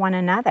said to one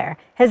another,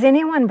 has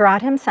anyone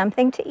brought him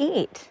something to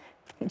eat?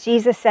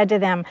 Jesus said to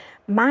them,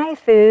 my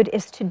food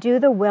is to do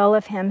the will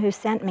of him who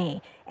sent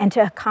me and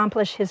to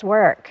accomplish his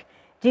work.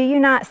 Do you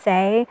not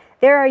say,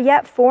 there are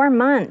yet 4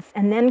 months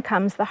and then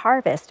comes the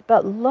harvest?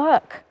 But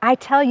look, I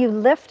tell you,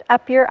 lift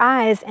up your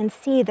eyes and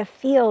see the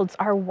fields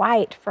are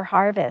white for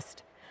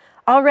harvest.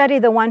 Already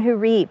the one who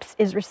reaps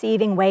is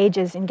receiving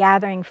wages and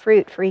gathering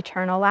fruit for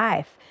eternal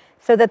life,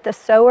 so that the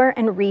sower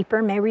and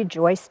reaper may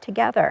rejoice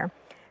together.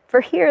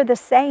 For here the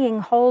saying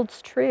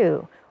holds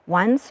true,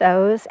 one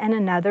sows and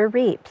another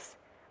reaps.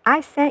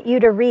 I sent you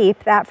to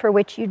reap that for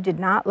which you did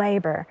not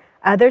labor.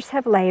 Others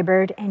have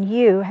labored, and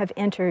you have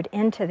entered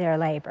into their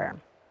labor.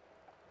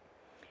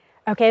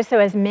 Okay, so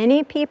as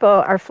many people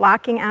are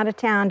flocking out of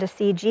town to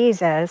see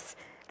Jesus,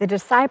 the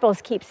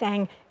disciples keep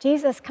saying,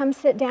 Jesus, come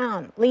sit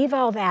down, leave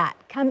all that,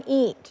 come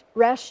eat,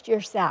 rest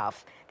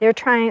yourself.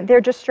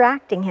 They're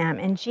distracting him,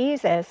 and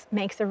Jesus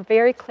makes a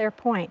very clear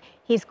point.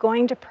 He's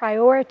going to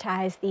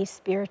prioritize these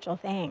spiritual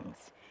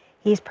things.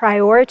 He's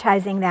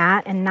prioritizing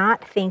that and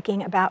not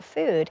thinking about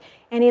food.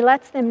 And he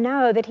lets them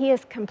know that he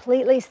is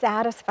completely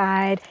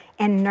satisfied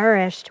and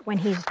nourished when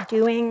he's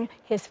doing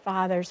his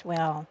Father's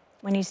will,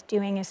 when he's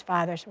doing his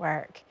Father's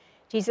work.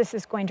 Jesus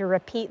is going to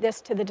repeat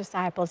this to the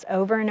disciples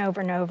over and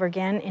over and over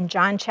again. In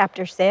John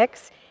chapter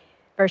 6,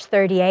 verse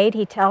 38,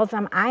 he tells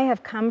them, I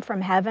have come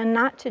from heaven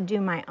not to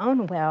do my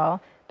own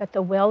will, but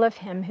the will of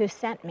him who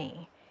sent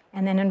me.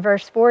 And then in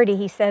verse 40,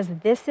 he says,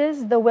 this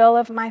is the will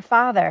of my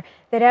Father,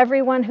 that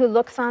everyone who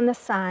looks on the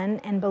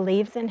Son and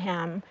believes in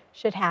him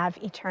should have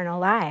eternal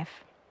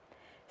life.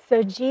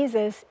 So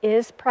Jesus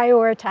is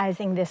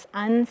prioritizing this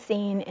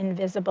unseen,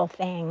 invisible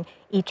thing,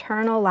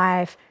 eternal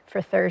life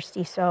for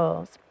thirsty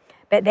souls.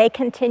 But they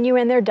continue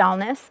in their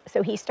dullness,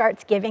 so he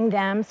starts giving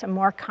them some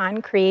more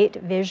concrete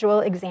visual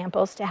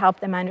examples to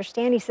help them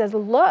understand. He says,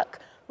 look,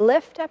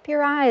 lift up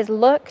your eyes,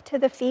 look to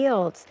the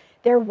fields.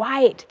 They're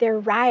white, they're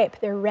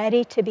ripe, they're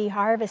ready to be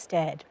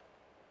harvested.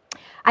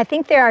 I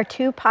think there are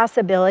two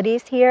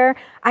possibilities here.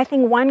 I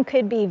think one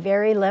could be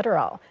very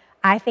literal.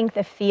 I think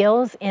the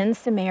fields in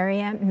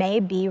Samaria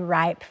may be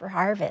ripe for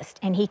harvest,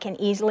 and he can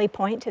easily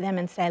point to them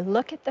and say,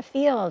 look at the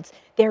fields,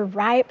 they're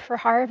ripe for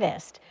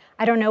harvest.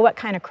 I don't know what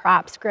kind of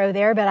crops grow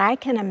there, but I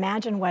can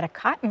imagine what a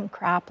cotton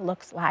crop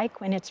looks like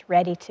when it's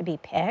ready to be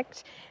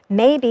picked.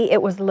 Maybe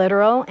it was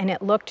literal and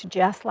it looked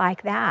just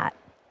like that.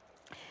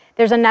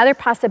 There's another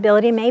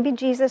possibility. Maybe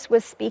Jesus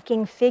was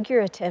speaking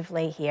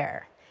figuratively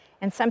here.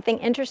 And something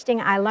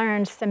interesting I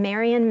learned,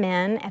 Samaritan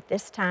men at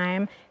this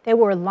time, they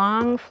wore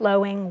long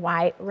flowing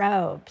white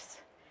robes.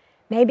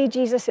 Maybe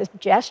Jesus is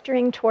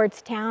gesturing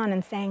towards town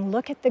and saying,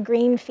 look at the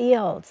green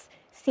fields,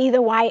 see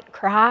the white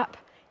crop,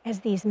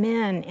 as these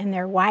men in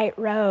their white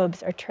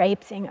robes are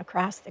traipsing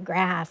across the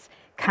grass,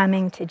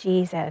 coming to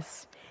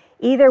Jesus.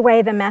 Either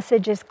way, the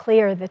message is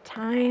clear. The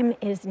time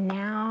is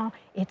now.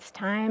 It's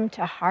time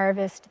to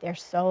harvest their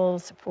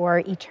souls for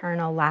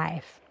eternal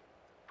life.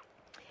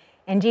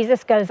 And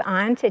Jesus goes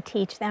on to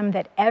teach them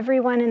that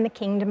everyone in the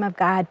kingdom of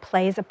God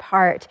plays a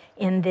part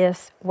in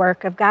this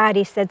work of God.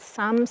 He said,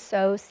 some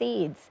sow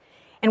seeds.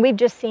 And we've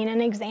just seen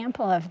an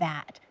example of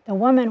that. The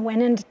woman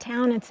went into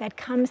town and said,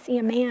 come see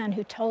a man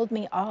who told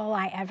me all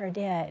I ever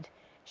did.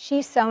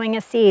 She's sowing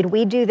a seed.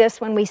 We do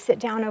this when we sit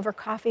down over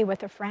coffee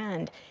with a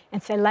friend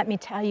and say, let me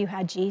tell you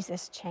how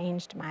Jesus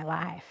changed my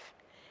life.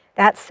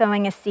 That's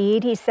sowing a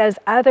seed. He says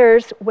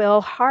others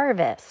will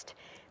harvest.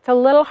 It's a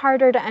little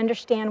harder to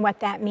understand what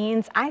that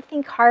means. I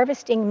think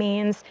harvesting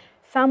means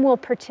some will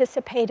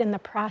participate in the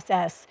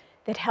process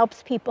that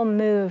helps people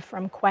move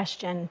from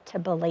question to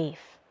belief.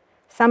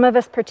 Some of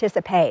us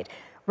participate.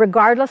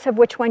 Regardless of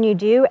which one you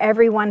do,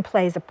 everyone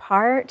plays a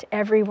part.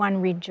 Everyone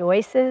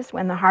rejoices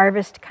when the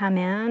harvest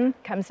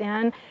comes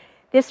in.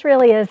 This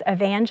really is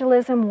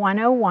Evangelism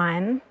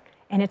 101,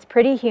 and it's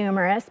pretty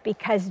humorous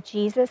because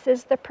Jesus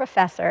is the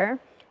professor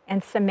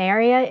and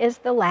Samaria is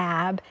the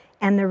lab,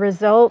 and the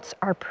results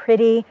are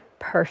pretty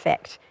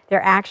perfect.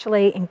 They're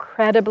actually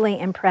incredibly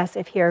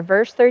impressive here.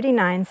 Verse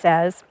 39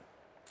 says,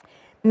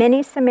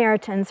 many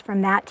Samaritans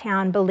from that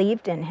town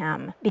believed in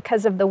him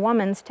because of the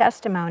woman's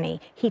testimony.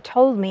 He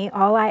told me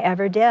all I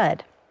ever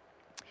did.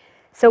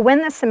 So when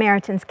the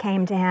Samaritans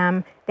came to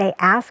him, they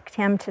asked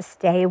him to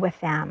stay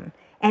with them.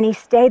 And he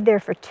stayed there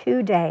for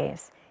 2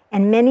 days,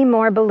 and many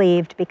more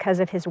believed because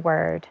of his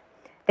word.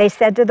 They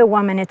said to the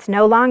woman, it's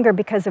no longer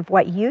because of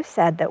what you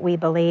said that we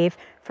believe,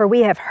 for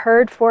we have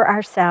heard for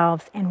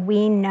ourselves, and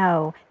we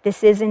know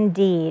this is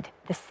indeed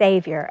the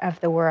Savior of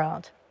the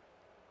world.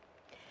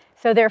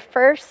 So their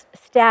first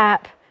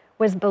step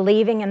was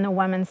believing in the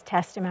woman's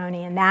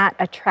testimony, and that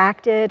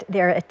attracted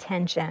their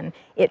attention.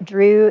 It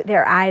drew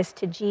their eyes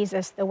to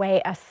Jesus the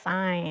way a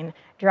sign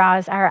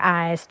draws our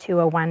eyes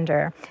to a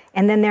wonder.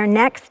 And then their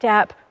next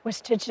step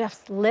was to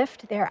just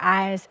lift their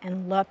eyes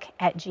and look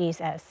at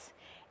Jesus.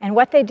 And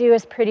what they do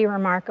is pretty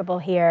remarkable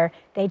here.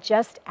 They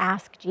just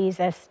ask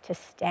Jesus to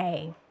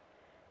stay.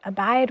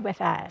 Abide with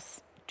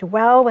us.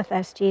 Dwell with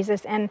us,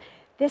 Jesus. And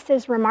this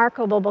is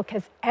remarkable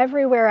because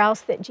everywhere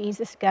else that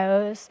Jesus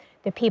goes,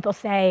 the people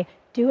say,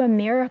 do a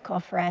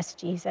miracle for us,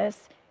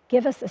 Jesus.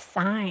 Give us a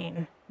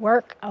sign.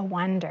 Work a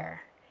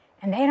wonder.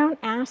 And they don't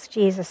ask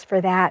Jesus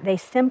for that. They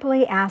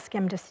simply ask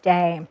him to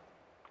stay.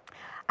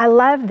 I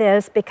love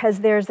this because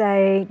there's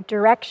a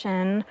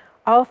direction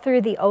all through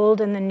the Old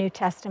and the New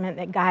Testament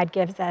that God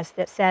gives us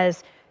that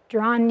says,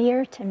 draw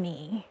near to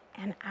me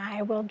and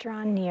I will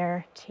draw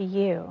near to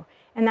you.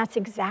 And that's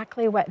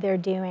exactly what they're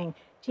doing.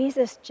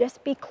 Jesus,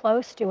 just be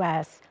close to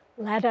us.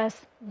 Let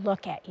us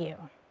look at you.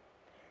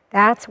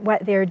 That's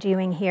what they're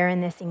doing here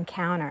in this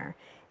encounter.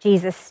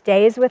 Jesus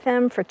stays with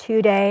them for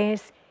 2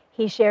 days.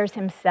 He shares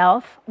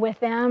himself with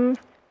them,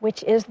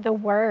 which is the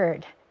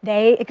Word.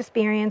 They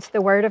experience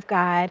the Word of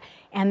God,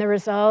 and the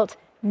result,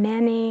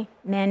 many,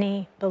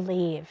 many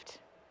believed.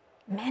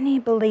 Many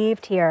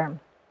believed here.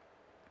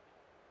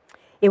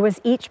 It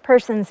was each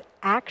person's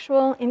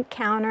actual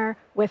encounter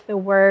with the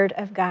Word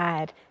of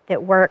God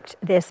that worked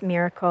this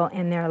miracle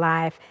in their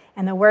life.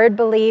 And the word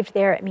believed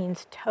there, it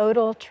means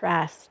total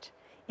trust,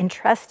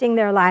 entrusting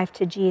their life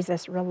to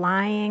Jesus,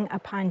 relying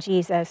upon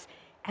Jesus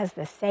as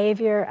the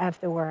Savior of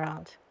the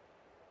world.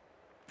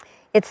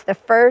 It's the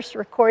first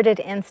recorded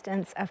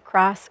instance of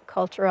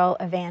cross-cultural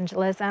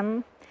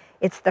evangelism.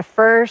 It's the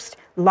first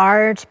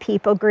large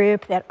people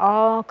group that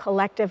all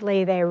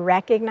collectively they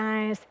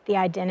recognize the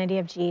identity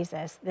of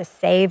Jesus, the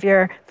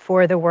Savior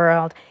for the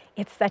world.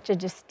 It's such a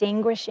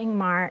distinguishing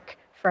mark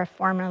for a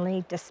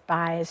formerly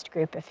despised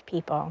group of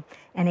people.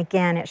 And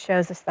again, it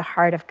shows us the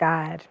heart of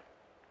God.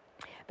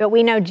 But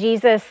we know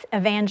Jesus'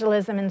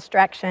 evangelism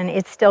instruction,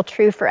 it's still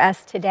true for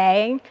us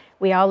today.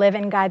 We all live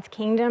in God's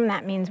kingdom.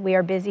 That means we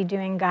are busy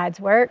doing God's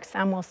work.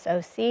 Some will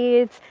sow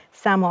seeds,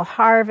 some will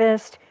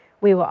harvest.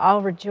 We will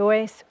all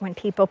rejoice when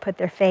people put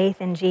their faith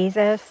in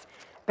Jesus.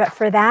 But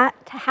for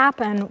that to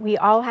happen, we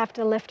all have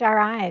to lift our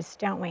eyes,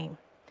 don't we?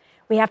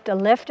 We have to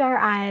lift our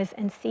eyes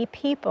and see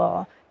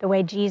people the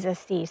way Jesus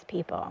sees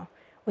people.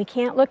 We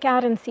can't look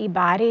out and see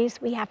bodies.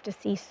 We have to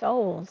see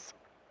souls.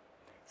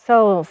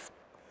 Souls.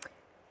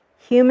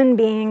 Human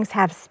beings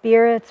have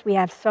spirits, we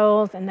have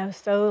souls, and those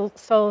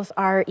souls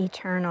are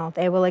eternal.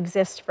 They will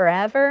exist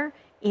forever,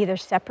 either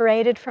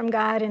separated from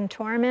God in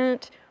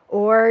torment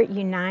or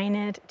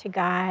united to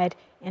God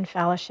in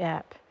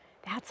fellowship.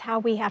 That's how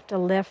we have to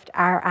lift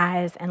our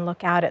eyes and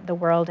look out at the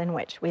world in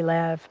which we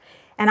live.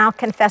 And I'll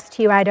confess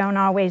to you, I don't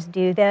always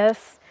do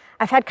this.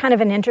 I've had kind of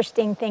an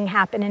interesting thing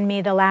happen in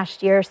me the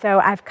last year or so.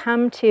 I've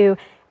come to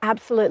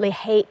absolutely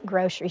hate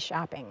grocery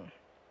shopping.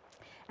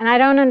 And I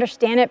don't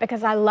understand it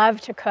because I love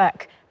to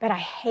cook, but I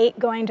hate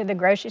going to the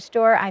grocery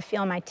store. I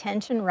feel my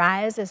tension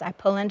rise as I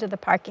pull into the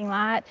parking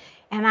lot,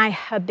 and I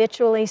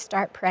habitually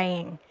start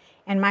praying.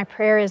 And my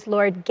prayer is,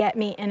 Lord, get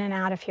me in and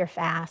out of here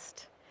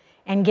fast,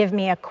 and give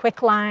me a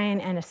quick line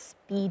and a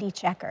speedy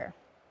checker.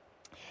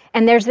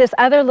 And there's this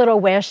other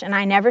little wish, and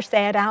I never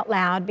say it out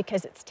loud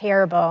because it's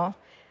terrible,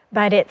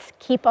 but it's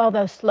keep all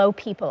those slow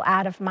people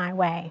out of my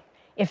way.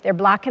 If they're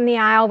blocking the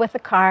aisle with a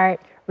cart,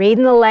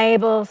 reading the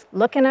labels,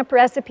 looking up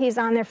recipes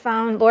on their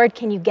phone, Lord,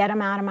 can you get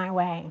them out of my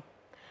way?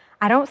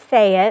 I don't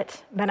say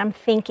it, but I'm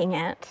thinking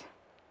it.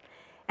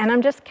 And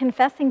I'm just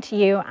confessing to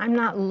you, I'm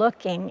not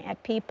looking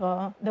at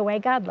people the way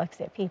God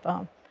looks at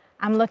people.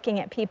 I'm looking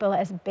at people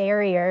as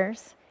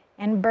barriers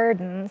and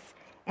burdens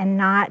and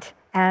not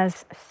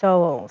as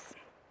souls.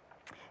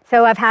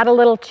 So I've had a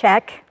little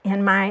check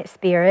in my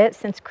spirit.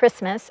 Since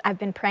Christmas, I've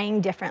been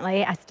praying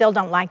differently. I still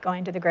don't like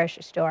going to the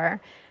grocery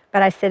store.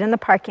 But I sit in the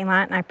parking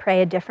lot and I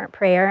pray a different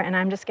prayer, and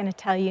I'm just going to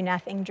tell you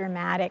nothing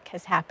dramatic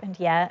has happened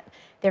yet.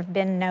 There have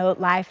been no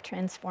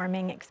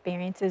life-transforming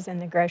experiences in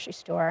the grocery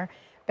store,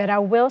 but I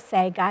will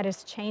say God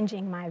is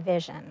changing my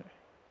vision.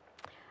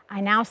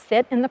 I now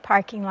sit in the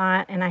parking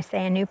lot and I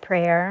say a new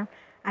prayer.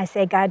 I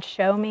say, God,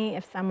 show me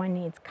if someone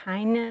needs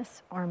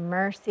kindness or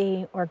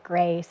mercy or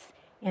grace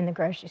in the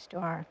grocery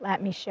store.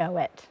 Let me show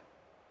it.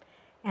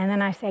 And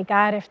then I say,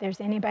 God, if there's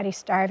anybody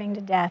starving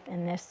to death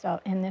in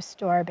this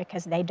store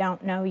because they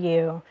don't know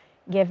you,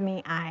 give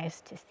me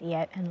eyes to see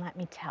it and let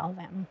me tell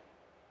them.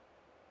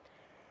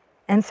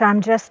 And so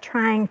I'm just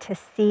trying to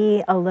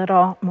see a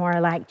little more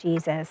like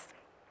Jesus.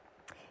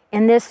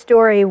 In this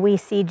story, we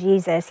see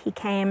Jesus. He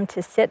came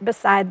to sit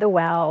beside the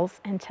wells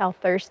and tell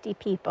thirsty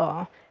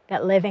people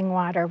that living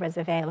water was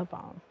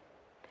available.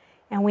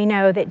 And we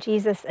know that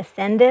Jesus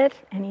ascended,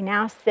 and he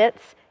now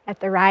sits at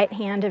the right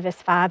hand of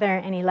his Father,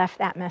 and he left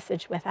that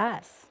message with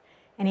us.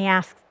 And he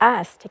asks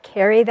us to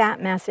carry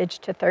that message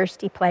to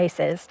thirsty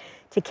places,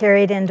 to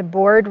carry it into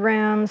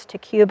boardrooms, to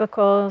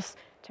cubicles,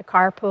 to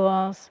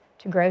carpools,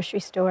 to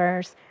grocery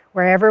stores.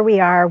 Wherever we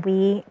are,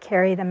 we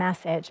carry the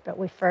message, but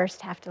we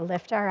first have to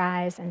lift our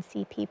eyes and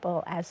see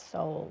people as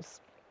souls.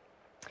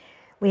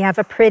 We have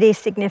a pretty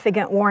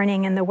significant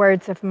warning in the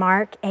words of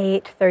Mark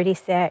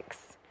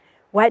 8:36.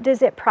 What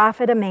does it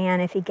profit a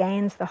man if he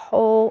gains the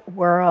whole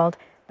world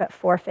but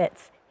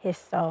forfeits his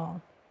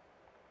soul?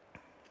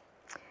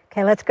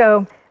 Okay, let's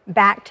go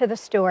back to the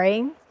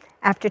story.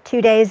 After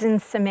 2 days in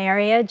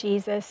Samaria,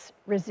 Jesus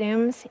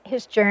resumes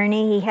his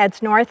journey. He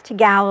heads north to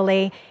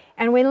Galilee,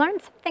 and we learn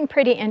something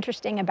pretty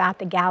interesting about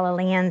the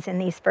Galileans in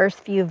these first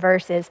few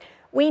verses.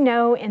 We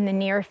know in the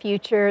near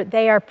future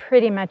they are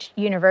pretty much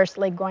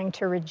universally going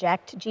to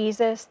reject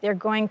Jesus. They're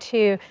going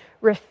to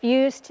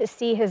refuse to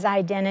see his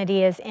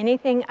identity as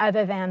anything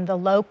other than the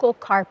local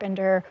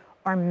carpenter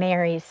or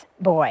Mary's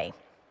boy.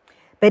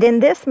 But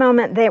in this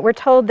moment, we're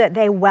told that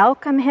they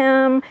welcome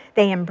him,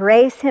 they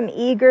embrace him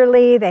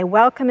eagerly, they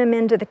welcome him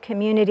into the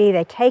community,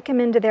 they take him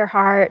into their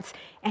hearts,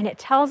 and it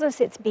tells us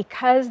it's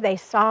because they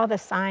saw the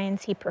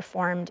signs he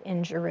performed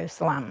in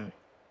Jerusalem.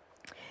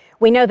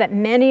 We know that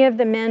many of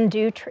the men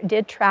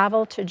did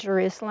travel to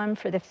Jerusalem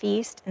for the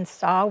feast and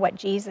saw what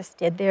Jesus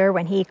did there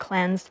when he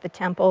cleansed the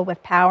temple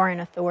with power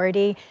and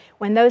authority.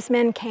 When those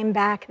men came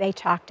back, they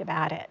talked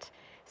about it.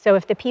 So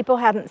if the people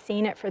hadn't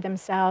seen it for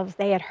themselves,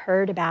 they had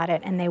heard about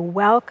it, and they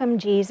welcomed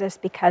Jesus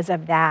because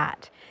of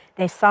that.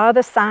 They saw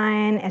the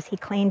sign as he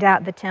cleaned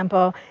out the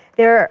temple.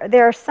 There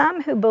are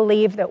some who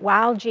believe that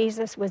while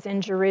Jesus was in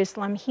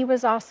Jerusalem, he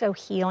was also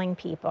healing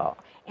people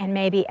and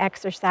maybe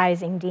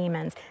exorcising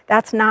demons.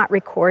 That's not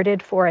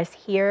recorded for us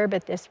here,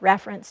 but this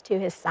reference to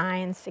his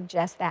signs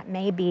suggests that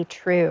may be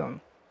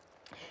true.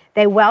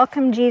 They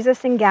welcome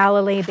Jesus in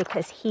Galilee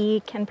because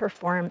he can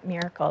perform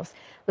miracles.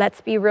 Let's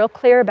be real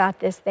clear about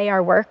this. They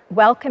are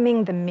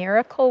welcoming the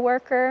miracle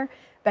worker,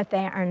 but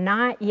they are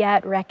not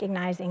yet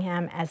recognizing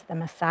him as the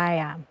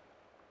Messiah.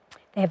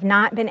 They have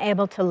not been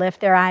able to lift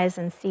their eyes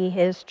and see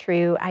his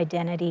true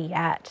identity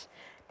yet.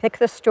 Pick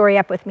the story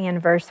up with me in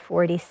verse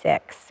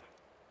 46.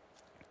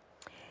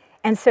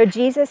 And so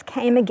Jesus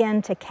came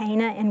again to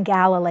Cana in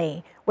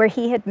Galilee, where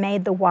he had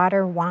made the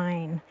water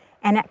wine.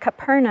 And at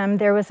Capernaum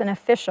there was an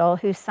official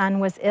whose son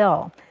was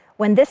ill.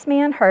 When this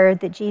man heard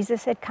that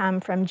Jesus had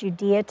come from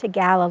Judea to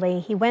Galilee,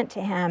 he went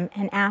to him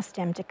and asked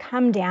him to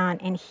come down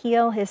and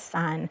heal his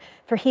son,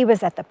 for he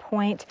was at the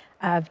point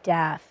of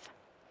death.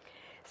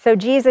 So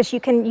Jesus,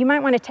 you might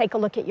want to take a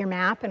look at your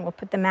map, and we'll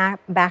put the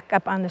map back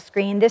up on the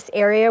screen. This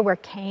area where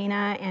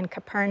Cana and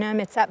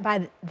Capernaum, it's up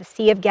by the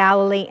Sea of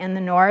Galilee in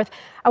the north.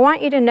 I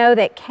want you to know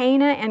that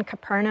Cana and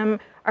Capernaum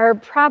are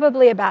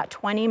probably about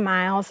 20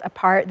 miles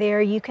apart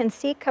there. You can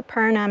see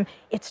Capernaum,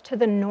 it's to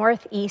the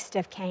northeast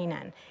of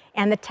Canaan.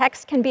 And the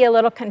text can be a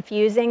little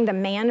confusing. The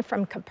man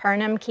from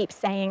Capernaum keeps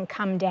saying,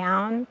 come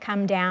down,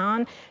 come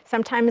down.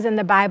 Sometimes in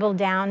the Bible,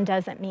 down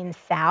doesn't mean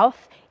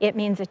south. It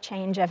means a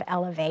change of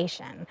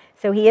elevation.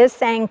 So he is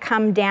saying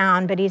come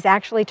down, but he's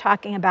actually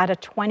talking about a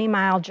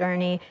 20-mile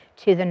journey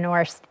to the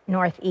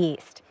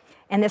northeast.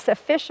 And this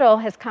official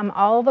has come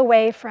all the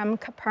way from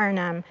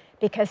Capernaum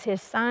because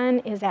his son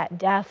is at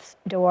death's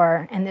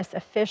door, and this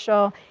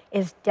official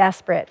is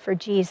desperate for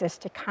Jesus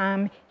to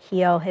come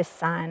heal his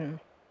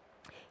son.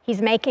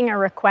 He's making a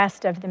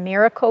request of the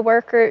miracle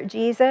worker,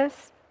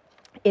 Jesus.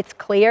 It's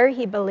clear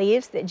he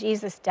believes that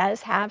Jesus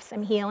does have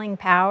some healing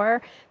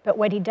power, but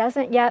what he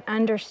doesn't yet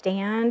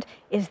understand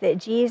is that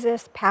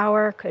Jesus'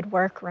 power could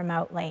work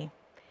remotely.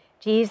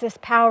 Jesus'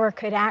 power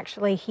could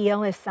actually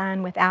heal his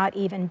son without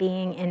even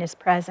being in his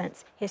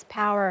presence. His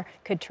power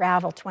could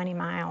travel 20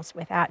 miles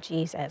without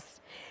Jesus.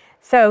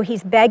 So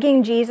he's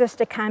begging Jesus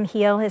to come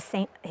heal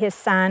his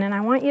son, and I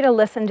want you to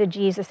listen to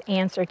Jesus'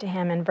 answer to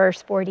him in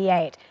verse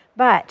 48.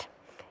 But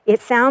it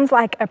sounds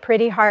like a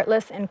pretty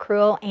heartless and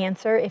cruel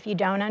answer if you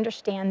don't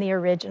understand the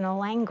original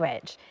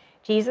language.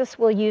 Jesus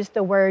will use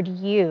the word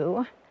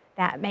you.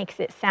 That makes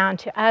it sound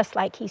to us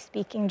like he's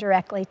speaking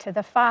directly to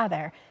the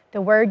Father. The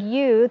word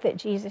you that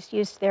Jesus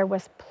used there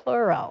was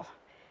plural.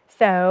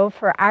 So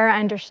for our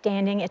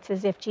understanding, it's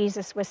as if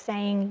Jesus was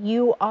saying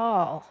you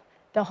all,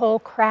 the whole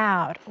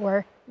crowd,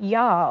 or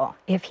y'all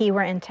if he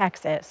were in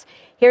Texas.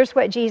 Here's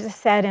what Jesus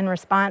said in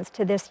response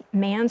to this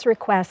man's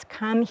request,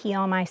 come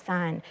heal my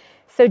son.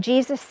 So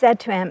Jesus said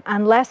to him,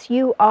 unless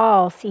you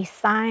all see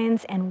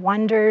signs and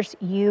wonders,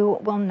 you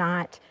will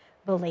not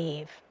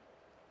believe.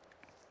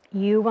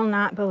 You will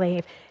not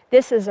believe.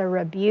 This is a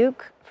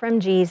rebuke from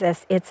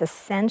Jesus. It's a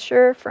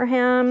censure for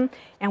him.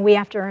 And we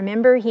have to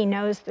remember he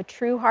knows the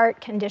true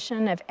heart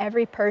condition of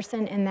every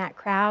person in that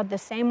crowd, the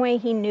same way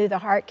he knew the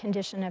heart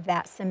condition of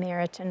that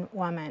Samaritan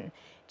woman.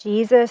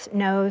 Jesus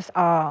knows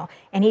all,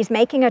 and he's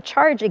making a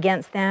charge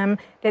against them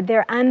that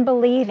they're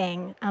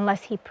unbelieving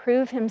unless he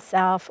prove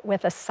himself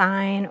with a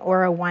sign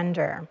or a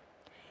wonder.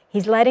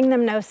 He's letting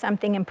them know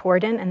something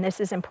important, and this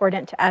is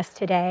important to us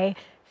today.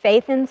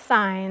 Faith in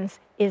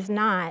signs is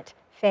not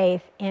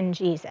faith in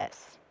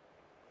Jesus.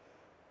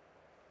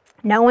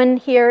 No one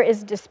here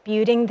is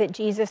disputing that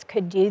Jesus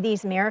could do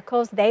these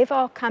miracles. They've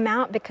all come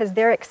out because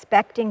they're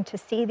expecting to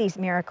see these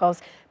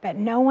miracles, but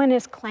no one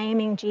is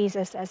claiming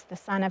Jesus as the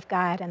Son of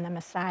God and the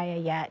Messiah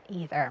yet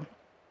either.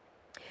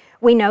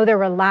 We know there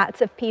were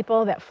lots of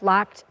people that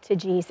flocked to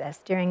Jesus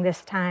during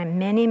this time,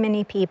 many,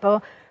 many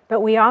people, but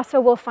we also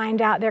will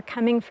find out they're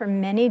coming for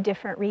many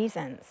different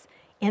reasons.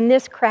 In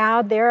this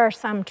crowd, there are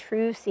some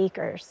true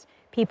seekers,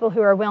 people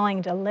who are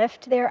willing to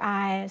lift their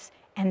eyes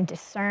and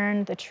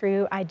discern the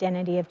true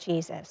identity of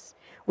Jesus.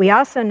 We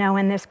also know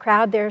in this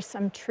crowd there's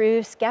some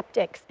true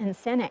skeptics and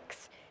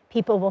cynics,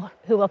 people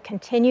who will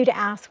continue to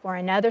ask for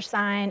another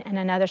sign and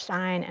another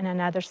sign and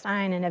another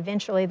sign, and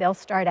eventually they'll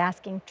start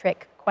asking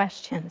trick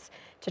questions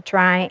to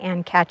try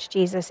and catch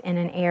Jesus in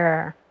an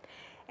error.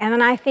 And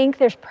then I think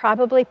there's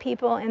probably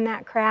people in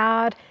that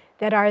crowd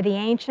that are the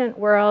ancient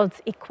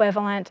world's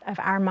equivalent of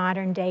our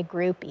modern day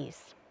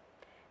groupies.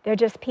 They're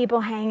just people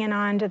hanging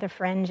on to the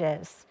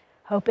fringes,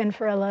 hoping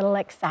for a little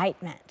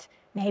excitement,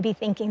 maybe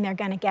thinking they're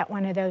going to get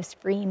one of those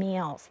free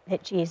meals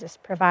that Jesus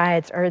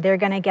provides, or they're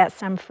going to get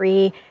some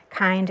free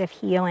kind of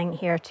healing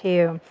here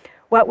too.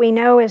 What we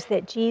know is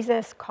that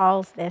Jesus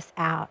calls this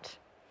out,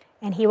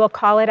 and he will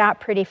call it out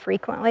pretty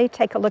frequently.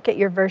 Take a look at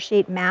your verse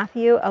sheet,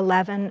 Matthew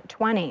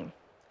 11:20.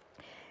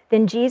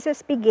 Then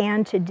Jesus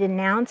began to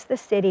denounce the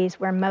cities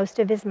where most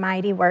of his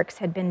mighty works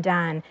had been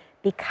done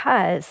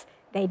because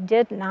they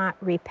did not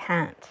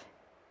repent.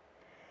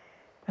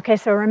 Okay,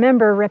 so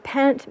remember,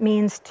 repent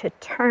means to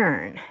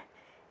turn.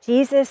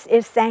 Jesus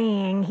is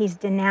saying he's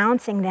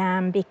denouncing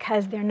them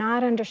because they're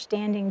not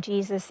understanding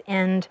Jesus'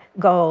 end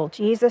goal.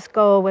 Jesus'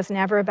 goal was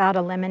never about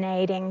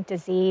eliminating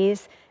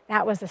disease.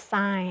 That was a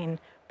sign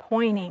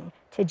pointing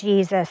to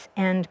Jesus'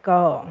 end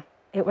goal.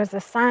 It was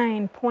a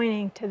sign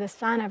pointing to the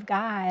Son of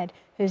God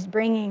who's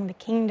bringing the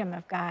kingdom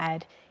of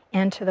God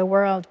into the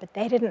world, but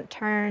they didn't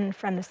turn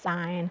from the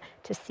sign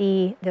to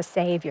see the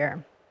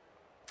Savior.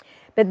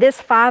 But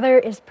this father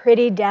is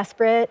pretty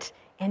desperate,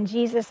 and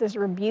Jesus is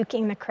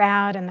rebuking the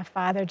crowd, and the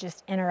father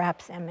just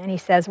interrupts him, and he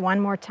says one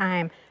more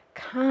time,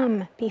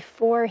 "Come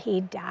before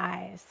he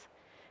dies."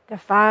 The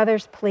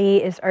father's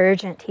plea is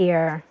urgent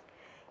here.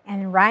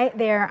 And right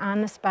there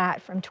on the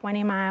spot from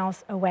 20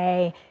 miles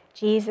away,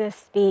 Jesus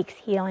speaks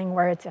healing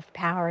words of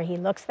power. He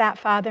looks that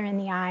father in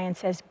the eye and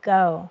says,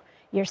 "Go,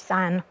 your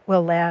son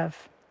will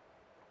live."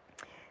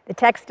 The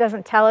text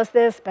doesn't tell us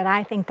this, but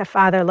I think the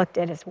father looked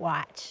at his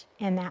watch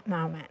in that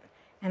moment.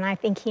 And I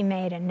think he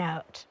made a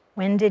note.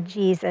 When did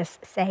Jesus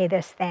say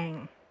this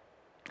thing?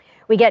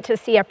 We get to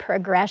see a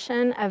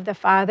progression of the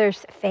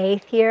father's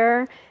faith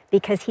here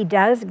because he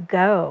does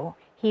go.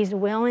 He's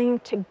willing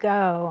to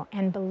go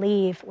and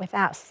believe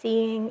without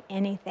seeing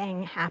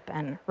anything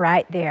happen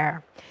right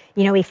there.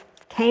 You know, he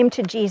came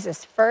to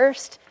Jesus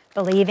first,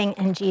 believing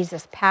in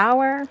Jesus'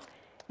 power.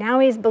 Now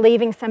he's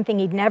believing something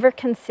he'd never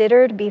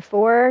considered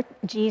before.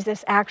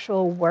 Jesus'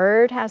 actual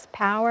word has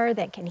power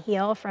that can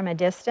heal from a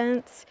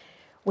distance.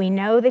 We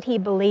know that he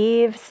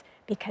believes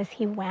because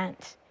he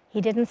went.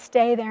 He didn't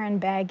stay there and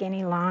beg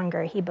any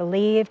longer. He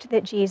believed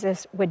that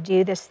Jesus would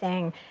do this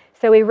thing.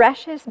 So he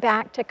rushes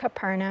back to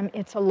Capernaum.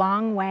 It's a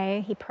long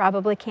way. He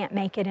probably can't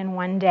make it in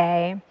one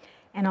day.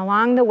 And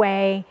along the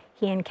way,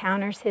 he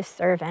encounters his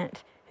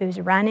servant who's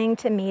running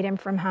to meet him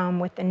from home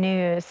with the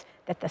news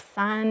that the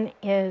son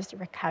is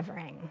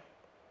recovering.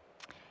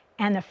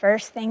 And the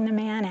first thing the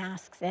man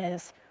asks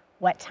is,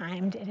 what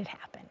time did it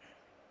happen?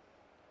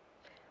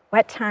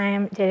 What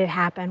time did it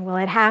happen? Well,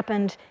 it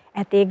happened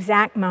at the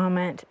exact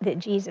moment that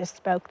Jesus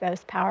spoke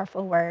those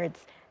powerful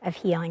words of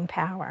healing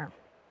power.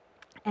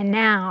 And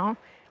now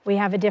we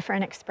have a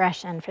different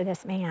expression for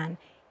this man.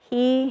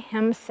 He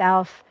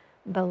himself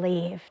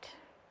believed.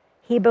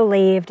 He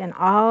believed, in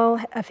all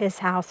of his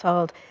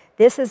household.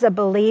 This is a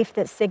belief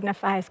that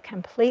signifies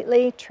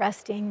completely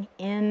trusting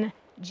in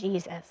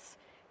Jesus,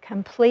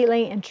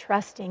 completely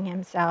entrusting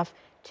himself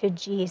to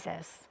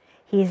Jesus.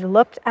 He's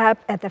looked up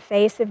at the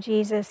face of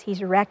Jesus.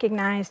 He's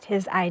recognized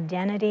his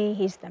identity.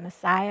 He's the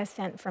Messiah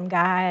sent from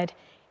God,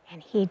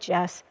 and he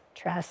just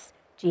trusts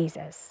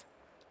Jesus.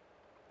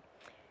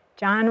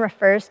 John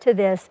refers to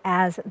this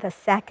as the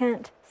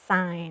second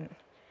sign.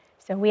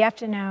 So we have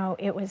to know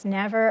it was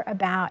never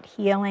about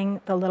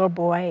healing the little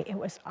boy. It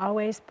was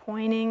always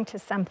pointing to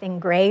something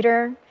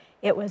greater.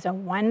 It was a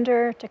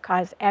wonder to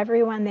cause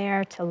everyone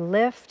there to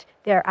lift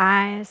their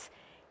eyes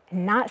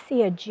and not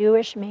see a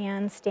Jewish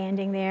man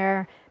standing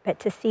there, but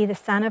to see the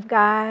Son of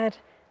God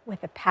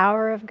with the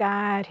power of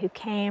God who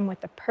came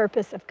with the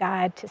purpose of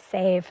God to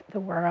save the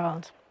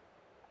world.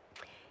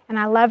 And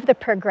I love the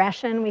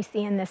progression we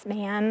see in this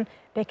man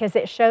because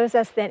it shows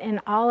us that in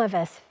all of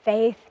us,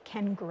 faith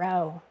can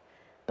grow.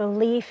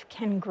 Belief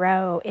can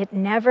grow. It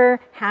never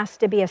has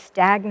to be a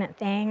stagnant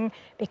thing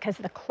because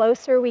the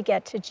closer we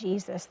get to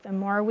Jesus, the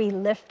more we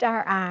lift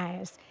our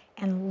eyes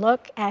and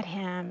look at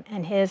him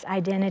and his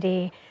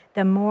identity,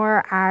 the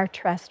more our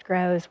trust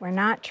grows. We're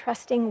not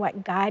trusting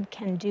what God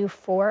can do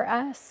for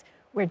us.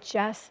 We're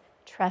just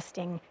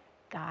trusting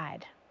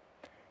God.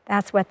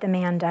 That's what the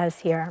man does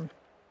here.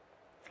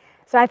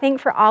 So I think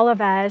for all of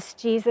us,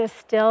 Jesus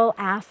still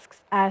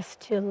asks us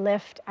to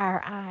lift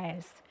our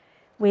eyes.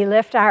 We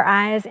lift our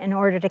eyes in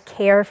order to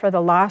care for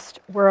the lost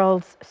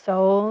world's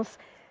souls,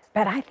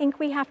 but I think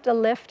we have to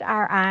lift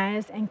our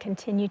eyes and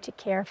continue to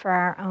care for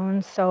our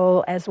own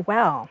soul as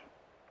well.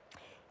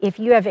 If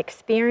you have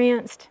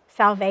experienced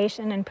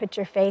salvation and put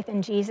your faith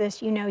in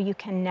Jesus, you know you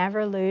can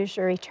never lose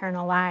your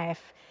eternal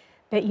life.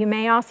 But you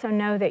may also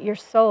know that your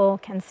soul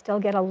can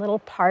still get a little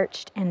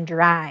parched and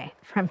dry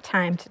from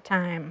time to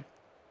time.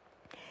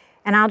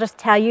 And I'll just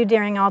tell you,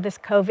 during all this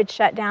COVID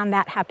shutdown,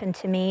 that happened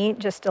to me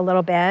just a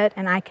little bit.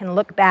 And I can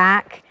look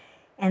back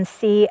and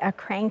see a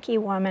cranky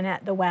woman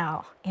at the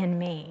well in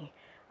me.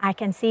 I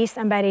can see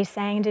somebody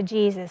saying to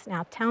Jesus,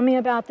 now tell me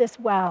about this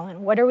well,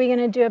 and what are we going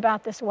to do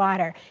about this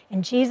water?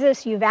 And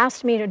Jesus, you've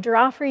asked me to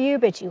draw for you,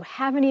 but you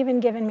haven't even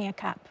given me a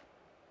cup.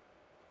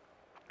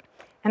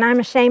 And I'm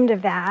ashamed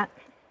of that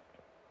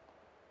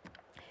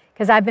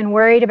because I've been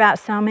worried about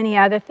so many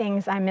other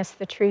things. I missed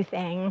the true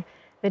thing,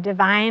 the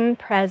divine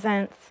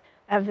presence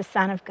of the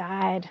Son of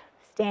God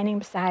standing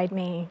beside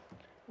me,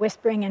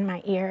 whispering in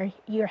my ear,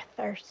 "You're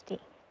thirsty.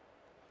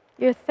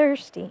 You're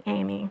thirsty,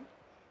 Amy,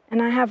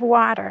 and I have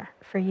water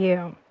for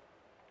you."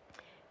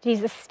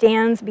 Jesus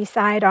stands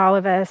beside all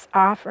of us,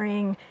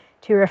 offering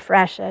to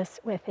refresh us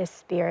with his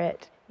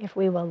Spirit if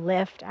we will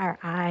lift our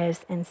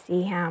eyes and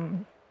see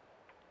him.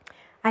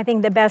 I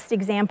think the best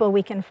example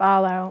we can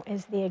follow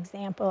is the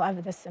example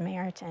of the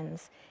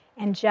Samaritans,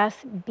 and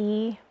just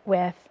be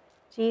with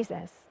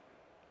Jesus.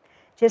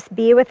 Just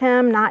be with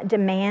him, not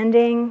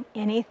demanding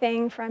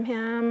anything from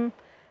him.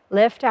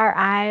 Lift our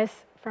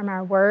eyes from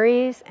our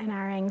worries and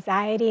our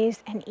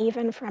anxieties and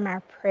even from our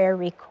prayer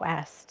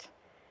request.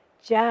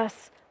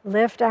 Just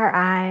lift our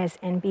eyes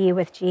and be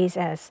with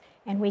Jesus,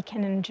 and we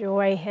can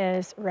enjoy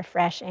his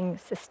refreshing,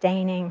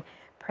 sustaining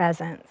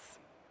presence.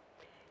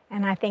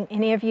 And I think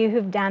any of you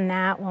who've done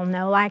that will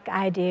know, like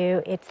I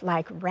do, it's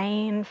like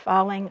rain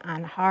falling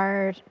on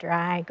hard,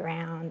 dry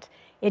ground.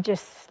 It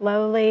just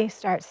slowly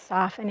starts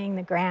softening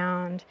the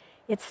ground.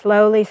 It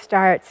slowly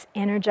starts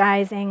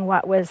energizing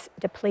what was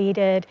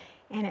depleted,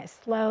 and it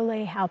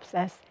slowly helps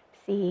us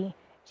see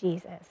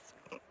Jesus.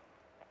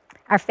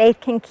 Our faith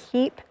can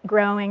keep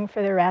growing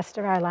for the rest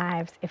of our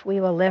lives if we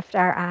will lift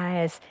our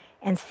eyes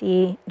and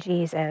see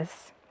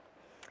Jesus.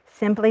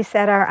 Simply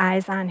set our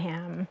eyes on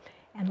him.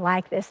 And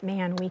like this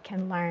man, we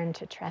can learn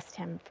to trust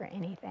him for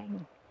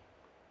anything.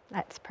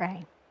 Let's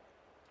pray.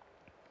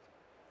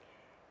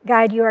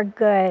 God, you are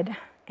good,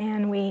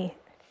 and we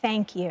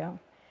thank you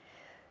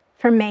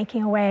for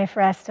making a way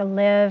for us to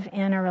live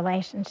in a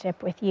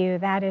relationship with you.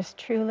 That is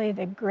truly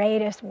the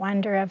greatest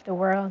wonder of the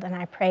world, and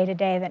I pray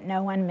today that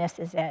no one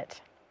misses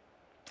it.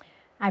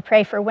 I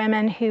pray for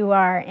women who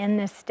are in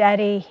this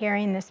study,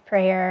 hearing this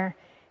prayer,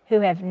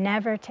 who have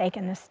never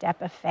taken the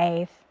step of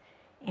faith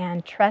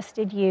and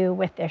trusted you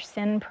with their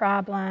sin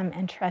problem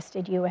and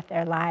trusted you with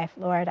their life.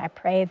 Lord, I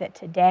pray that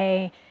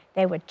today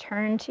they would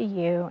turn to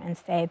you and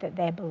say that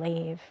they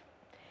believe.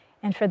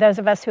 And for those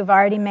of us who've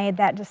already made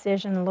that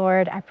decision,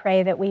 Lord, I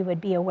pray that we would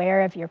be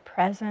aware of your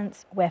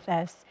presence with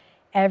us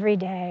every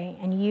day,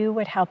 and you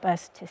would help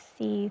us to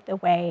see the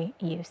way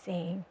you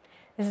see.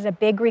 This is a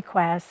big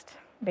request,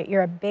 but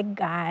you're a big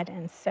God,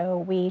 and so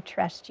we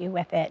trust you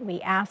with it. We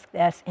ask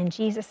this in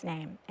Jesus'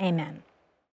 name, amen.